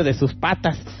tamaño de sus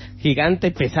patas,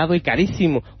 gigante, pesado y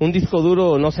carísimo. Un disco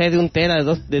duro, no sé, de 1 tera,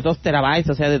 de 2 terabytes,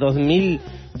 o sea, de 2,000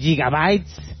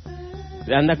 gigabytes.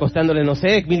 Anda costándole, no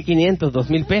sé, 1,500,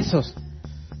 2,000 pesos.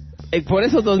 Por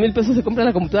esos 2,000 pesos se compra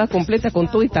la computadora completa con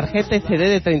todo y tarjeta SD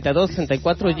de 32,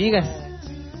 64 gigas.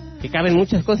 Que caben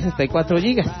muchas cosas, 64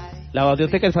 gigas. La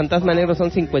audioteca del Fantasma Negro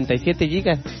son 57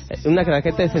 gigas. Una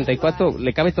tarjeta de 64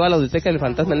 le cabe toda la audioteca del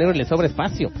Fantasma Negro y le sobra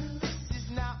espacio.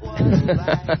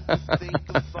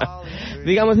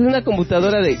 Digamos, es una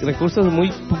computadora de recursos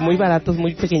muy muy baratos,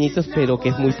 muy pequeñitos, pero que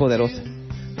es muy poderosa.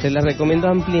 Se la recomiendo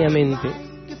ampliamente,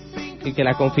 que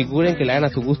la configuren, que la hagan a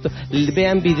su gusto.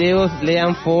 Vean videos,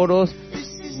 lean foros,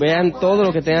 vean todo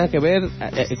lo que tengan que ver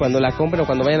cuando la compren o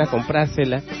cuando vayan a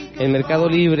comprársela. En Mercado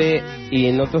Libre y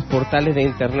en otros portales de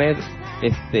internet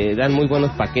dan muy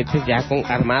buenos paquetes ya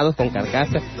armados con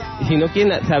carcasa. Y si no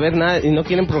quieren saber nada y no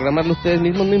quieren programarlo ustedes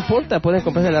mismos, no importa, pueden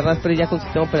comprarse la Raspberry ya con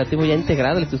sistema operativo ya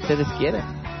integrado, el que ustedes quieran.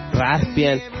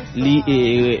 Raspbian,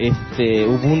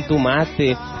 Ubuntu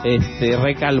Mate,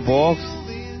 Recalbox,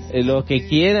 lo que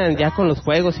quieran, ya con los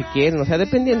juegos si quieren, o sea,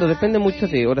 depende mucho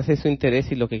de ahora sí su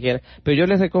interés y lo que quieran. Pero yo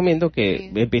les recomiendo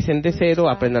que empiecen de cero,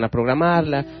 aprendan a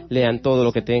programarla, lean todo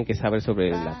lo que tienen que saber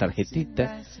sobre la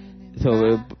tarjetita, se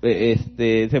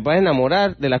van a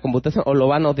enamorar de la computación o lo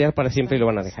van a odiar para siempre y lo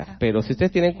van a dejar. Pero si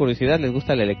ustedes tienen curiosidad, les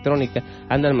gusta la electrónica,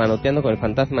 andan manoteando con el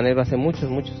Fantasma Negro hace muchos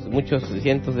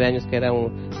cientos de años, que era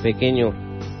un pequeño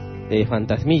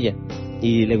fantasmilla,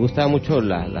 y le gustaba mucho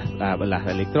la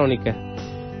electrónica,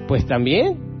 pues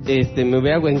también me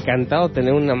hubiera encantado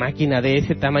tener una máquina de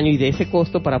ese tamaño y de ese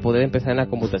costo para poder empezar en la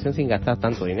computación sin gastar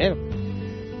tanto dinero.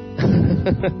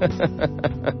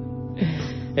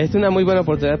 Es una muy buena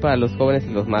oportunidad para los jóvenes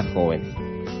y los más jóvenes.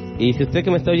 Y si usted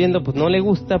que me está oyendo pues no le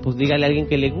gusta, pues dígale a alguien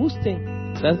que le guste.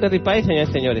 Raspberry Pi, señores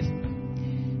y señores.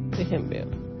 Dejen ver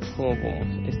cómo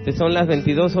vamos. Son las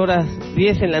 22 horas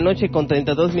 10 en la noche con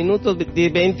 32 minutos,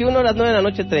 21 horas 9 de la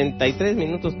noche 33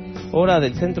 minutos, hora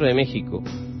del centro de México.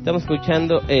 Estamos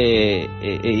escuchando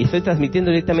y estoy transmitiendo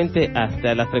directamente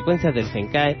hasta las frecuencias del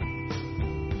Senkai.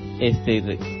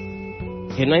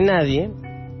 Que no hay nadie.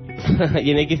 Y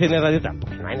en XN Radio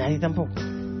tampoco, no hay nadie tampoco.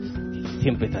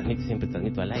 Siempre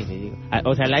transmito al aire, digo.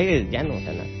 O sea, al aire ya no, o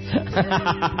sea, nada.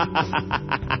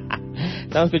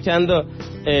 Estamos escuchando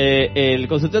el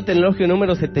Consultorio Tecnológico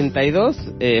número 72,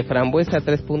 Frambuesa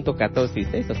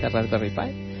 3.14.6, o sea, Raspberry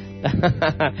Pi.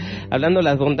 Hablando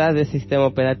las bondades del sistema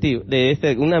operativo,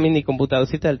 de una mini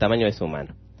computadorcita del tamaño de su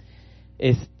mano.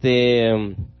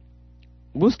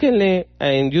 Búsquenle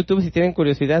en YouTube si tienen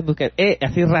curiosidad, busquen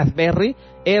así Raspberry,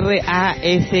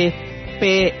 RASPERY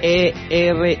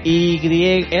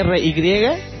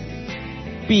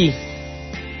Pi.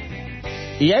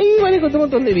 Y ahí van a encontrar un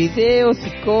montón de videos y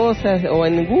cosas, o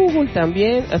en Google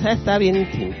también, o sea, está bien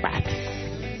simpático.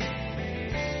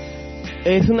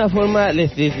 Es una forma,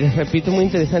 les repito, muy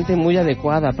interesante, muy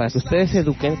adecuada para que ustedes se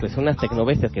eduquen, pues son unas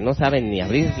tecnobestias que no saben ni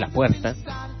abrir la puerta,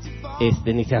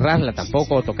 ni cerrarla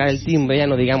tampoco, o tocar el timbre, ya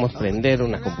no digamos prender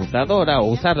una computadora,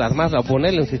 o usarla, armarla, o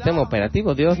ponerle un sistema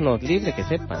operativo. Dios nos libre que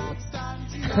sepan, ¿no?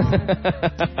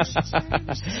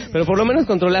 Pero por lo menos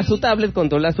controlar su tablet,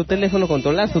 controlar su teléfono,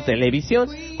 controlar su televisión,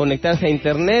 conectarse a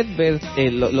internet, ver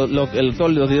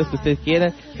todos los videos que ustedes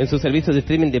quieran en sus servicios de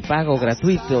streaming de pago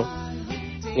gratuito.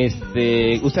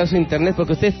 usar su internet,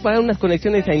 porque ustedes pagan unas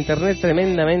conexiones a internet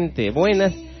tremendamente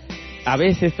buenas. A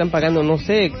veces están pagando, no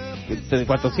sé,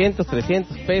 400,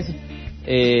 300 pesos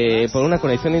por una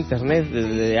conexión a internet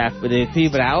de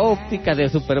fibra óptica, de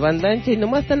super banda ancha, y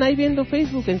nomás están ahí viendo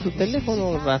Facebook en su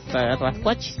teléfono,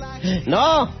 rascuachi.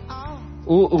 ¡No!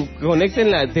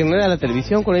 Conecten la internet a la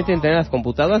televisión, conecten internet a las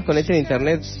computadoras, conecten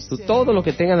internet, todo lo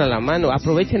que tengan a la mano,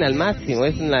 aprovechen al máximo.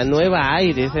 Es la nueva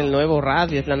aire, es el nuevo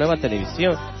radio, es la nueva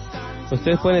televisión.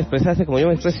 Ustedes pueden expresarse como yo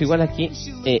me expreso igual aquí,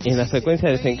 en la frecuencia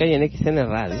de Sencay en XN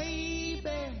Radio.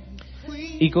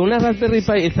 Y con una Raspberry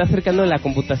Pi está acercando la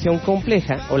computación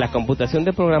compleja, o la computación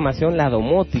de programación, la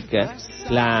domótica,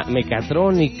 la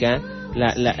mecatrónica,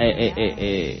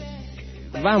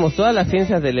 todas las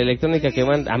ciencias de la electrónica que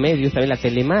van a medios, también la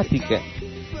telemática.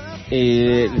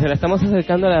 Se la estamos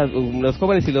acercando a los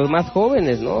jóvenes y los más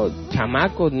jóvenes, ¿no?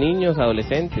 Chamacos, niños,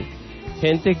 adolescentes.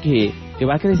 Gente que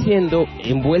va creciendo,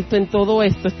 envuelto en todo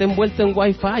esto, está envuelto en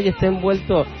Wi-Fi, está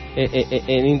envuelto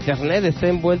en Internet, está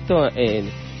envuelto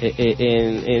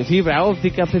en fibra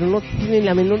óptica, pero no tienen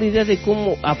la menor idea de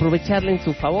cómo aprovecharla en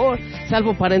su favor,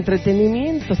 salvo para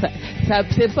entretenimiento. O sea,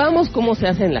 sepamos cómo se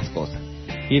hacen las cosas.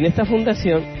 Y en esta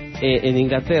fundación, en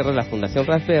Inglaterra, la Fundación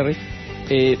Raspberry,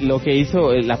 lo que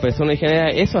hizo la persona ingeniera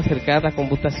es acercar la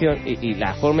computación y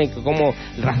la forma en que cómo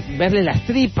verle las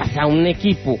tripas a un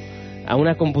equipo, a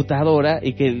una computadora,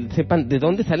 y que sepan de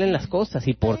dónde salen las cosas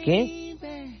y por qué,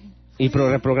 y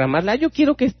reprogramarla. Yo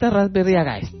quiero que esta Raspberry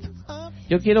haga esto.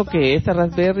 Yo quiero que esta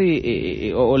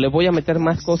Raspberry, o le voy a meter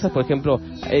más cosas, por ejemplo,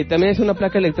 también es una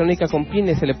placa electrónica con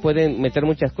pines, se le pueden meter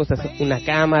muchas cosas, una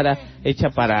cámara hecha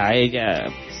para ella,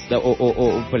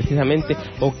 o precisamente,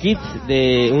 o kits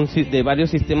de varios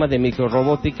sistemas de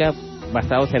microrobótica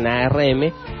basados en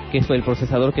ARM, que es el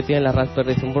procesador que tiene la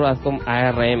Raspberry, es un Broadcom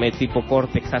ARM tipo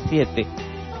Cortex A7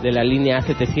 de la línea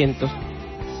A700,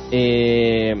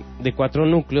 de 4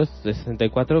 núcleos, de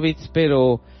 64 bits,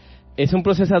 pero es un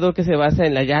procesador que se basa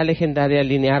en la ya legendaria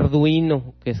línea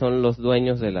Arduino, que son los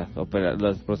dueños de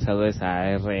los procesadores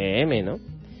ARM, ¿no?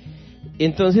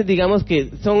 Entonces, digamos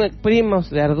que son primos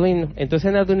de Arduino. Entonces,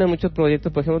 en Arduino hay muchos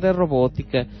proyectos, por ejemplo, de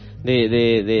robótica,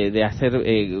 de hacer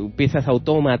piezas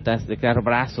autómatas, de crear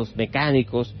brazos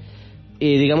mecánicos.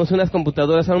 Digamos, unas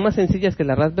computadoras aún más sencillas que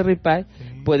la Raspberry Pi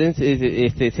pueden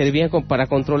servir para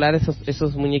controlar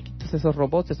esos muñequitos, esos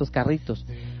robots, esos carritos,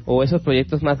 o esos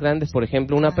proyectos más grandes. Por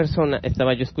ejemplo, una persona,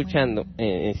 estaba yo escuchando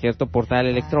en cierto portal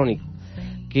electrónico,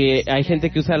 que hay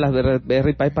gente que usa la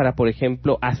Raspberry Pi para, por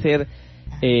ejemplo, hacer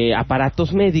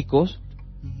aparatos médicos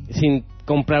sin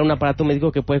comprar un aparato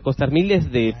médico que puede costar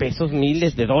miles de pesos,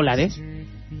 miles de dólares.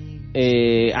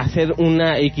 Hacer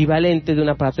una equivalente de un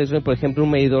aparato, por ejemplo,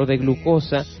 un medidor de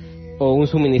glucosa, o un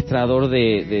suministrador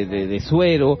de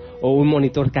suero, o un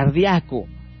monitor cardíaco.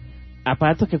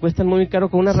 Aparatos que cuestan muy caro.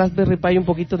 Con una Raspberry Pi, un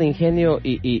poquito de ingenio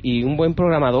y un buen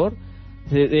programador.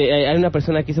 Hay una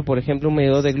persona que hizo, por ejemplo, un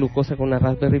medidor de glucosa con una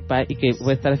Raspberry Pi y que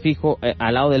puede estar fijo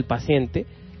al lado del paciente,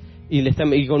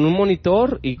 y con un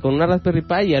monitor y con una Raspberry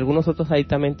Pi y algunos otros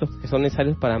aditamentos que son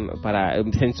necesarios para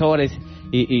sensores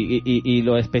y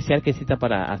lo especial que necesita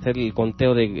para hacer el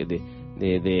conteo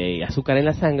de azúcar en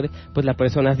la sangre. Pues las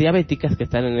personas diabéticas que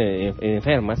están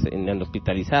enfermas,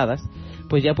 hospitalizadas,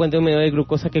 pues ya pueden tener un medidor de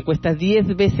glucosa que cuesta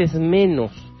 10 veces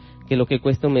menos que lo que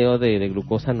cuesta un medidor de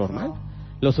glucosa normal.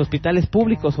 Los hospitales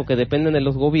públicos, o que dependen de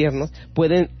los gobiernos,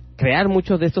 pueden crear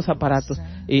muchos de estos aparatos,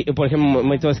 y por ejemplo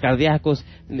monitores cardíacos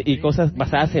y cosas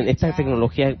basadas en esta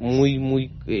tecnología muy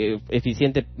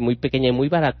eficiente, muy pequeña y muy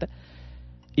barata,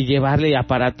 y llevarle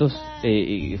aparatos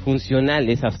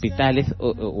funcionales a hospitales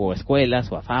o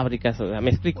escuelas o a fábricas.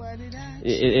 Me explico.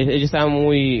 Ellos estaban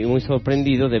muy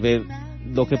sorprendidos de ver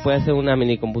lo que puede hacer una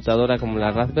mini computadora como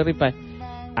la Raspberry Pi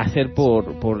hacer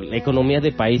por la economía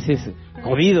de países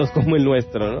jodidos como el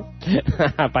nuestro, ¿no?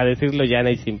 Para decirlo llana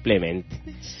y simplemente.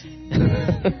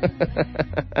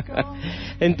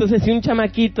 Entonces, si un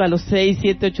chamaquito a los 6,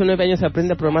 7, 8, 9 años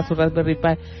aprende a programar su Raspberry Pi,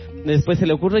 después se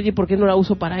le ocurre, oye, ¿por qué no la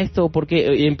uso para esto?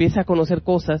 Porque y empieza a conocer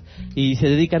cosas y se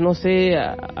dedica, no sé,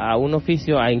 a un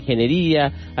oficio, a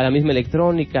ingeniería, a la misma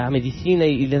electrónica, a medicina,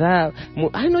 y le da,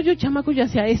 no, yo chamaco ya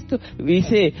hacía esto,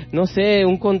 hice, no sé,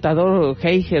 un contador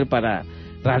Geiger para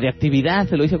radioactividad,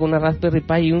 se lo hice con una Raspberry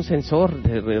Pi y un sensor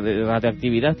de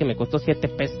radioactividad que me costó 7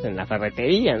 pesos en la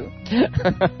ferretería, ¿no?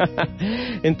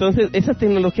 Entonces, esas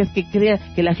tecnologías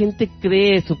que la gente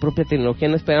cree su propia tecnología,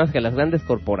 no esperamos que las grandes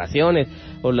corporaciones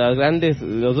o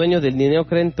los dueños del dinero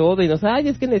creen todo y nos,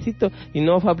 es que necesito, y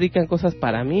no fabrican cosas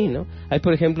para mí, ¿no? Hay,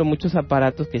 por ejemplo, muchos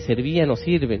aparatos que servían o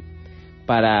sirven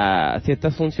para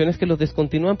ciertas funciones que los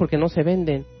descontinúan porque no se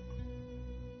venden.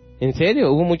 En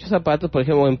serio, hubo muchos aparatos, por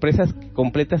ejemplo, empresas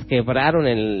completas quebraron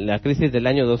en la crisis del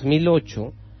año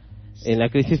 2008, en la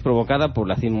crisis provocada por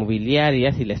las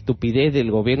inmobiliarias y la estupidez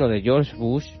del gobierno de George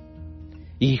Bush,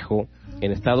 hijo,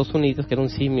 en Estados Unidos, que era un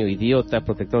simio idiota,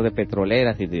 protector de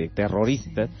petroleras y de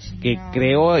terroristas, que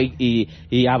creó y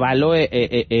avaló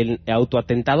el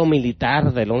autoatentado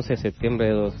militar del 11 de septiembre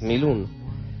de 2001.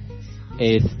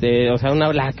 O sea,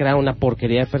 una lacra, una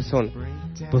porquería de persona.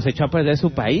 Pues echó a perder su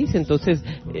país. Entonces,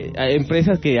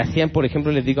 empresas que hacían, por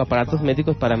ejemplo, les digo, aparatos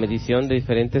médicos para medición de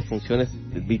diferentes funciones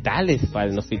vitales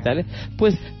para en hospitales,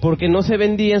 pues porque no se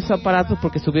vendían sus aparatos,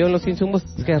 porque subieron los insumos,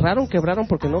 quebraron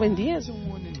porque no vendían.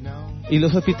 Y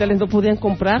los hospitales no podían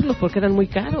comprarlos porque eran muy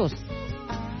caros.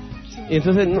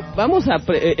 Entonces, vamos a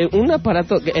un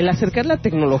aparato, el acercar la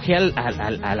tecnología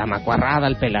a la macuarrada,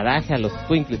 al peladaje, a los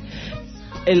squinkles,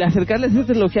 el acercarles esa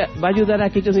tecnología va a ayudar a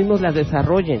que ellos mismos la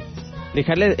desarrollen,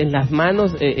 dejarles en las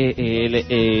manos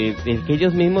que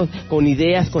ellos mismos, con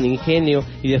ideas, con ingenio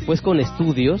y después con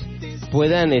estudios,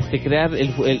 puedan crear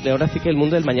ahora sí que el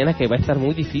mundo del mañana, que va a estar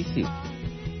muy difícil.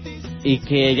 Y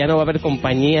que ya no va a haber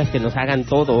compañías que nos hagan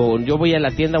todo. Yo voy a la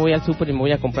tienda, voy al súper y me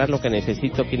voy a comprar lo que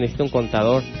necesito. Que necesito un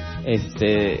contador,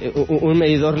 un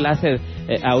medidor láser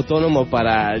autónomo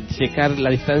para checar la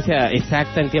distancia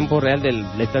exacta en tiempo real de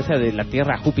la distancia de la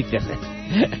Tierra a Júpiter.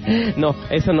 No,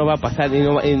 eso no va a pasar, y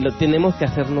lo tenemos que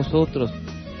hacer nosotros.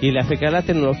 Y le acerca la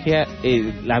tecnología,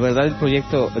 la verdad, el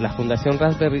proyecto, la Fundación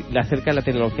Raspberry le acerca la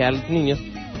tecnología a los niños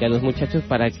y a los muchachos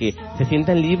para que se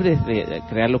sientan libres de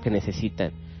crear lo que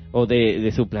necesitan, o de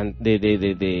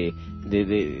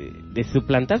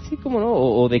suplantar, sí, como no,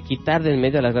 o de quitar del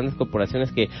medio a las grandes corporaciones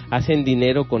que hacen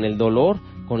dinero con el dolor,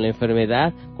 con la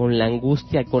enfermedad, con la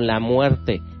angustia, con la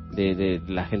muerte de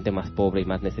la gente más pobre y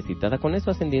más necesitada. Con eso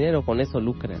hacen dinero, con eso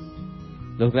lucran.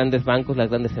 Los grandes bancos, las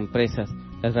grandes empresas,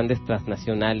 las grandes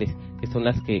transnacionales, que son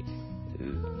las que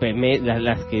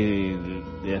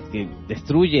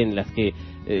destruyen, las que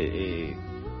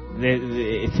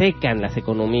secan las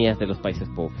economías de los países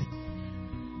pobres.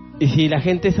 Y si la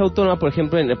gente es autónoma, por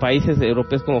ejemplo, en países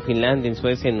europeos como Finlandia, en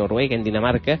Suecia, en Noruega, en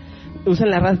Dinamarca, usan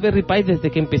la Raspberry Pi desde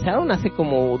que empezaron hace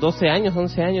como 12 años,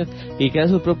 11 años, y crean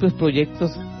sus propios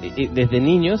proyectos desde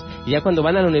niños, y ya cuando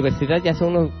van a la universidad ya son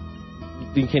unos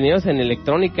ingenieros en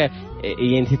electrónica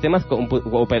y en sistemas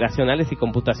operacionales y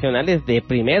computacionales de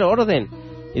primer orden.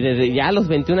 Y desde ya a los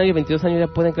 21 años, 22 años ya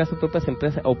pueden crear sus propias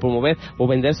empresas, o promover, o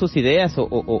vender sus ideas,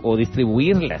 o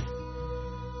distribuirlas.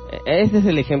 Ese es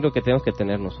el ejemplo que tenemos que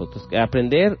tener nosotros.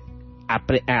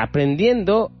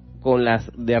 Aprendiendo con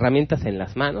las herramientas en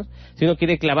las manos. Si uno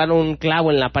quiere clavar un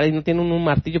clavo en la pared y no tiene un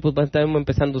martillo, pues va a estar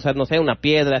empezando a usar, no sé, una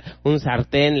piedra, un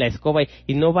sartén, la escoba,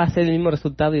 y no va a ser el mismo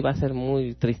resultado, y va a ser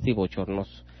muy triste y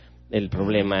bochornoso el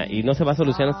problema, y no se va a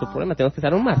solucionar nuestro problema. Tenemos que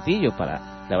usar un martillo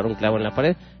para clavar un clavo en la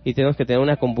pared, y tenemos que tener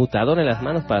una computadora en las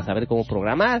manos para saber cómo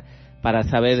programar, para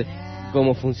saber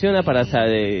cómo funciona, para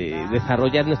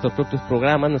desarrollar nuestros propios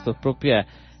programas, nuestra propia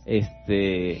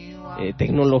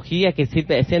tecnología que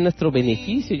sea nuestro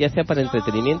beneficio, ya sea para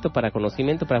entretenimiento, para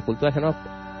conocimiento, para cultura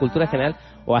general,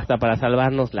 o hasta para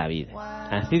salvarnos la vida.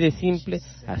 Así de simple,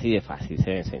 así de fácil,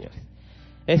 se ven, señores.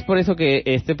 Es por eso que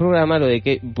este programa, lo de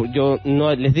que yo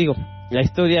no les digo, la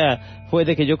historia fue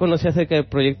de que yo conocí acerca del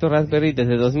proyecto Raspberry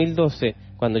desde 2012,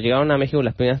 cuando llegaron a México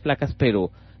las primeras placas,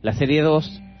 pero la serie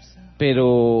 2,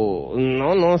 pero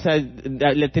no, o sea,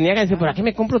 le tenía que decir, ¿para qué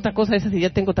me compro otra cosa de esas si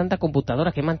ya tengo tanta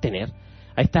computadora que mantener?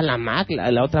 Ahí está la Mac,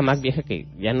 la otra Mac vieja que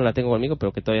ya no la tengo conmigo,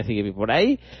 pero que todavía sigue por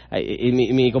ahí, y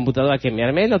mi computadora que me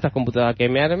armé, la otra computadora que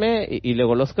me armé, y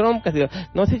luego los Chromecast. Digo,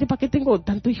 no sé, ¿para qué tengo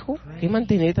tanto hijo? ¿Qué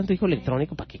mantener tanto hijo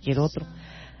electrónico? ¿Para qué quiero otro?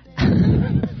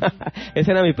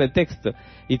 Ese era mi pretexto,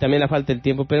 y también la falta del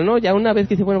tiempo. Pero no, ya una vez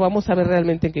que dije, bueno, vamos a ver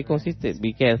realmente en qué consiste,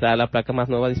 vi que está la placa más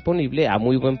nueva disponible a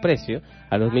muy buen precio,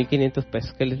 a los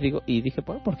 $1,500 que les digo, y dije,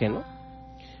 bueno, ¿por qué no?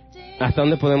 ¿Hasta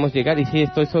dónde podemos llegar? Y sí,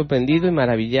 estoy sorprendido y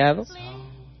maravillado.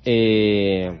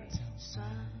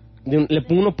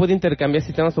 Uno puede intercambiar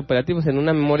sistemas operativos. En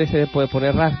una memoria se puede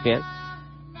poner Raspbian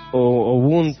o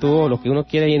Ubuntu o lo que uno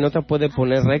quiera, y en otra puede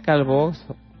poner Recalbox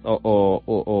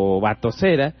o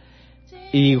Batocera,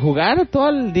 y jugar todo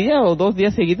el día o 2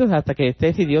 días seguidos hasta que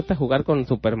estés idiota, jugar con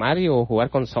Super Mario o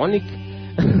jugar con Sonic.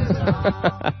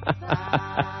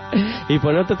 Y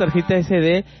poner otra tarjeta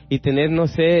SD y tener, no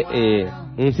sé,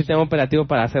 un sistema operativo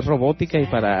para hacer robótica y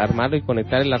para armarlo y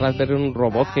conectar en la Raspberry un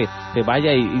robot que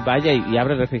vaya y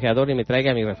abre el refrigerador y me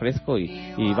traiga mi refresco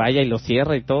y vaya y lo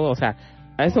cierra y todo. O sea,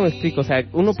 a eso me explico. O sea,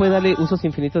 uno puede darle usos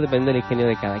infinitos dependiendo del ingenio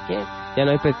de cada quien. Ya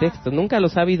no hay pretexto. Nunca lo he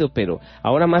sabido, pero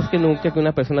ahora más que nunca, que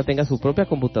una persona tenga su propia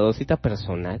computadorcita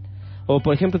personal. O,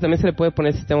 por ejemplo, también se le puede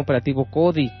poner el sistema operativo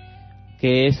Kodi,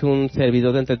 que es un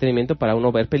servidor de entretenimiento para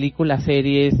uno ver películas,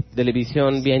 series,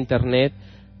 televisión vía internet,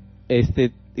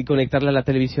 y conectarla a la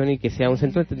televisión y que sea un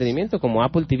centro de entretenimiento como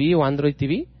Apple TV o Android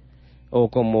TV, o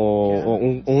como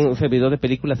un servidor de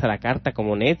películas a la carta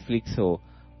como Netflix o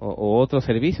otros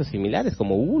servicios similares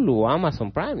como Hulu o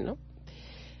Amazon Prime, ¿no?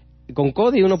 Con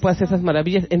Kodi uno puede hacer esas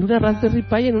maravillas en una Raspberry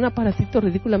Pi, en un aparatito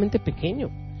ridículamente pequeño.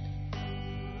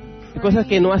 Cosas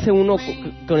que no hace uno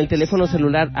con el teléfono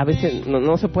celular, a veces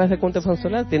no se puede hacer con un teléfono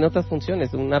celular, tiene otras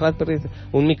funciones. Una Raspberry es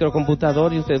un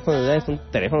microcomputador y un teléfono celular es un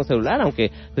teléfono celular, aunque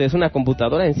es una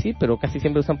computadora en sí, pero casi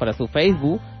siempre usan para su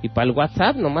Facebook y para el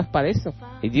WhatsApp, nomás para eso.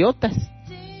 Idiotas.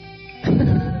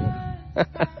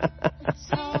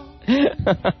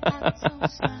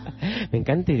 Me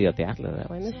encanta idiotearlo, ¿verdad?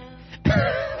 Bueno.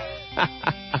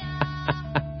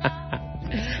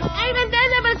 ¡Ay,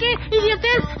 ventana! ¿Por qué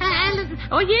idiotes a los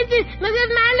oyentes? ¡No seas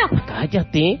malo!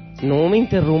 Cállate, no me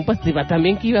interrumpas.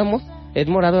 También que íbamos. Es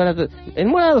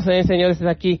morado, señores, es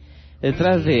aquí,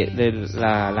 detrás de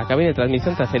la cabina de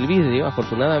transmisión, tras el vidrio,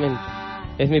 afortunadamente.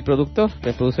 Es mi productor,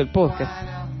 me produce el podcast.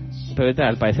 Pero ahorita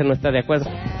al parecer no está de acuerdo.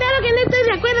 Claro que no estoy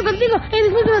de acuerdo contigo. Eres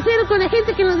muy grosero con la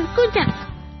gente que nos escucha.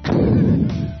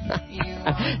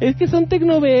 Es que son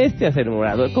tecnobestias, el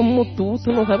morado. Como tú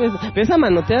no sabes. Ves a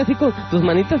manotear así con tus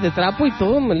manitas de trapo y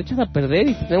todo, me lo echas a perder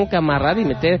y te tengo que amarrar y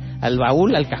meter al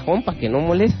baúl, al cajón, para que no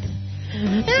moleste.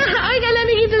 Oigan,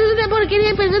 amiguitos, es una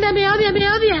porquería, persona me odia.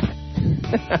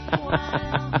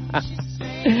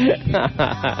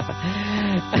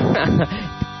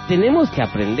 Tenemos que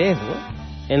aprender, ¿no?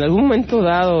 En algún momento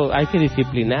dado hay que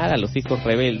disciplinar a los hijos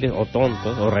rebeldes o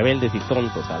tontos, o rebeldes y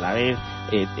tontos a la vez,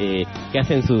 que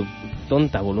hacen su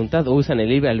tonta voluntad o usan el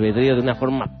libre albedrío de una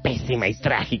forma pésima y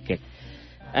trágica.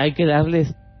 Hay que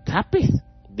darles zapes,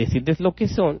 decirles lo que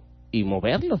son y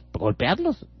moverlos,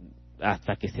 golpearlos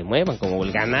hasta que se muevan, como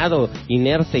el ganado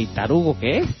inerte y tarugo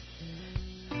que es.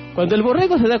 Cuando el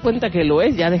borrego se da cuenta que lo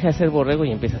es, ya deja de ser borrego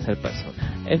y empieza a ser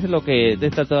persona. Eso es lo que he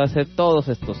tratado de hacer todos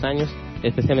estos años,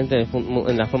 especialmente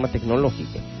en la forma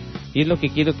tecnológica. Y es lo que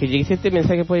quiero que llegue. Si este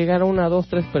mensaje puede llegar a 1, 2,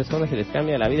 3 personas y les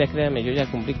cambia la vida, créanme, yo ya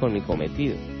cumplí con mi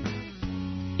cometido.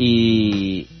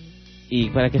 Y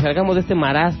para que salgamos de este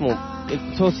marasmo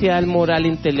social, moral,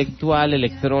 intelectual,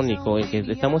 electrónico, en que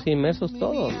estamos inmersos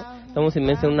todos, ¿no? Estamos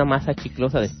inmersos en una masa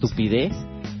chiclosa de estupidez.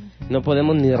 No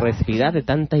podemos ni respirar de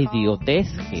tanta idiotez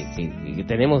que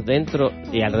tenemos dentro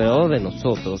y alrededor de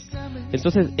nosotros.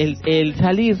 Entonces, el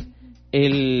salir,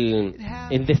 el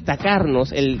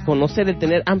destacarnos, el conocer, el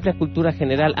tener amplia cultura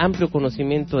general, amplio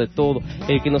conocimiento de todo,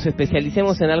 el que nos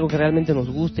especialicemos en algo que realmente nos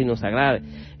guste y nos agrade,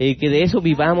 el que de eso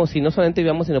vivamos, y no solamente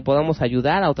vivamos, sino podamos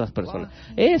ayudar a otras personas.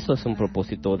 Eso es un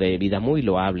propósito de vida muy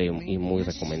loable y muy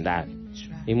recomendable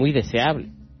y muy deseable.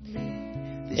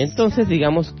 Entonces,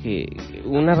 digamos que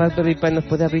una Raspberry Pi nos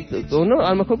puede abrir, o no,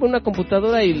 a lo mejor con una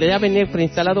computadora y le ya venir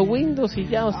preinstalado Windows y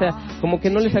ya, o sea, como que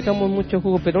no le sacamos mucho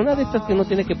jugo, pero una de estas que uno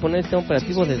tiene que poner este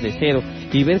operativo desde cero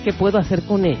y ver qué puedo hacer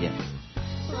con ella,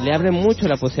 le abre mucho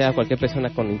la posibilidad a cualquier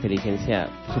persona con inteligencia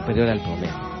superior al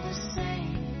promedio.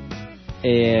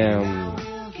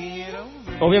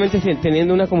 Obviamente,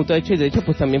 teniendo una computadora hecha y derecha,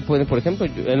 pues también pueden, por ejemplo,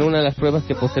 en una de las pruebas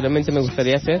que posteriormente me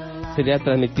gustaría hacer sería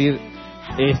transmitir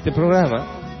este programa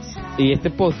y este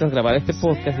podcast, grabar este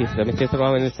podcast y transmitir este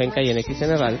programa en el Fenca y en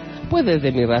XN Radio, pues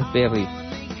desde mi Raspberry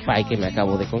Pi que me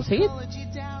acabo de conseguir.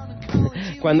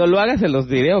 Cuando lo haga se los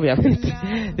diré, obviamente.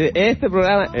 Este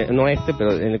programa, no este,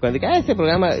 pero cuando diga este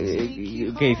programa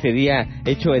que sería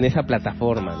hecho en esa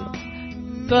plataforma, ¿no?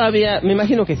 Todavía, me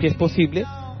imagino que sí es posible,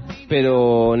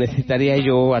 pero necesitaría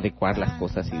yo adecuar las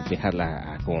cosas y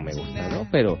dejarla como me gusta, ¿no?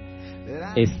 Pero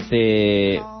y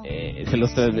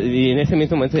en ese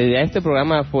mismo momento ya este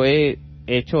programa fue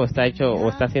hecho, está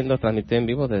siendo transmitido en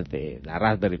vivo desde la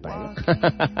Raspberry Pi, ¿no?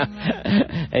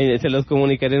 Se los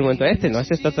comunicaré en un momento. Este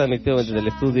está transmitido desde el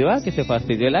estudio A, que se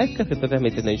fastidió el iCast, se está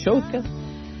transmitiendo en Showcast.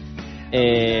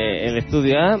 El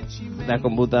estudio A, la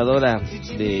computadora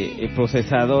de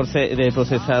procesador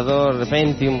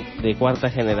Pentium de cuarta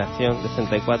generación de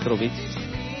 64 bits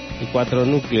y 4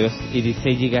 núcleos y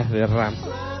 16 GB de RAM.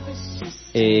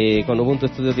 Con Ubuntu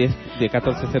Studio 10 de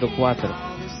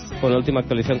 14.04, con la última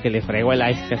actualización que le fregó el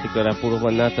ice, casi que era puro,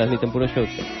 bueno, transmiten puro show.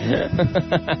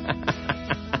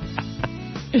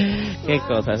 Qué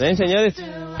cosas, señores.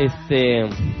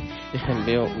 Déjenme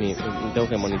veo tengo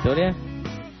que monitorear.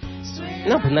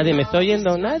 No, pues nadie me está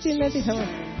oyendo, nadie jamás.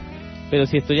 Pero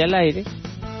si estoy al aire,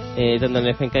 tanto en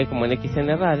el FNK como en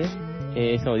XN Radio,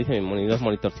 Eso dice dos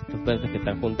monitorcitos verdes que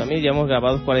están junto a mí. Ya hemos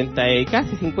grabado 40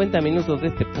 casi 50 minutos de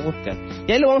este podcast.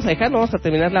 Y ahí lo vamos a dejar, no vamos a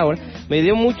terminar la hora. Me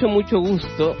dio mucho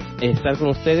gusto estar con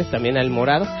ustedes, también al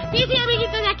Morado. Sí,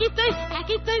 amiguitos, aquí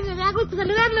estoy, me da gusto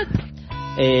saludarlos.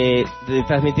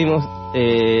 Transmitimos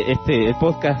el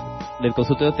podcast del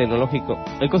Consultorio Tecnológico.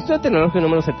 El Consultorio Tecnológico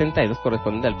número 72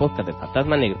 corresponde al podcast del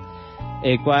Fantasma Negro,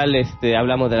 el cual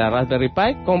hablamos de la Raspberry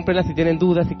Pi. Cómprenla si tienen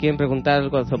dudas, si quieren preguntar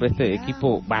algo sobre este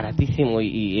equipo baratísimo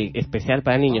y especial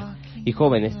para niños y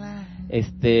jóvenes.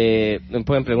 Me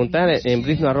pueden preguntar en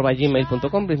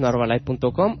brisno@gmail.com,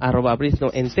 brisno@live.com, @brisno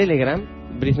en Telegram,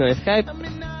 brisno en Skype.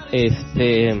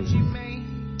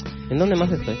 ¿En dónde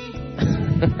más estoy?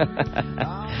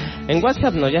 En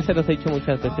WhatsApp no, ya se los he dicho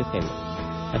muchas veces que no.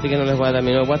 Así que no les voy a dar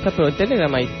mi nuevo WhatsApp, pero en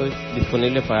Telegram ahí estoy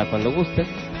disponible para cuando gusten,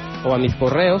 o a mis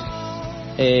correos.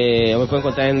 O me pueden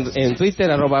encontrar en Twitter,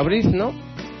 @brisno.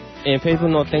 En Facebook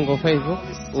no tengo Facebook,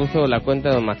 uso la cuenta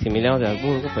de don Maximiliano de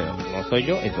Habsburgo, pero no soy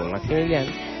yo, es don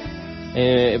Maximiliano.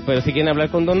 Pero si quieren hablar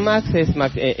con don Max, es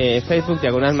Facebook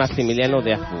 /Maximiliano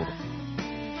de Habsburgo.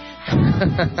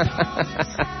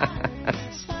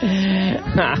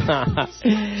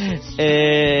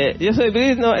 Yo soy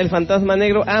Brisno, el fantasma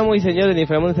negro, amo y señor del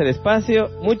inframundo del espacio.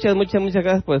 Muchas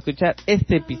gracias por escuchar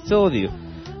este episodio,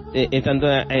 tanto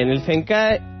en el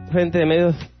FENCAE, Frente de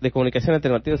Medios de Comunicación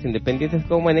Alternativos Independientes,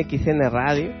 como en XN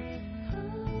Radio.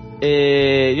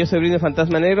 Yo soy Brisno, el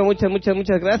fantasma negro. Muchas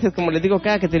gracias. Como les digo,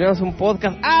 cada que tenemos un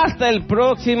podcast, hasta el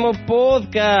próximo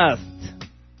podcast.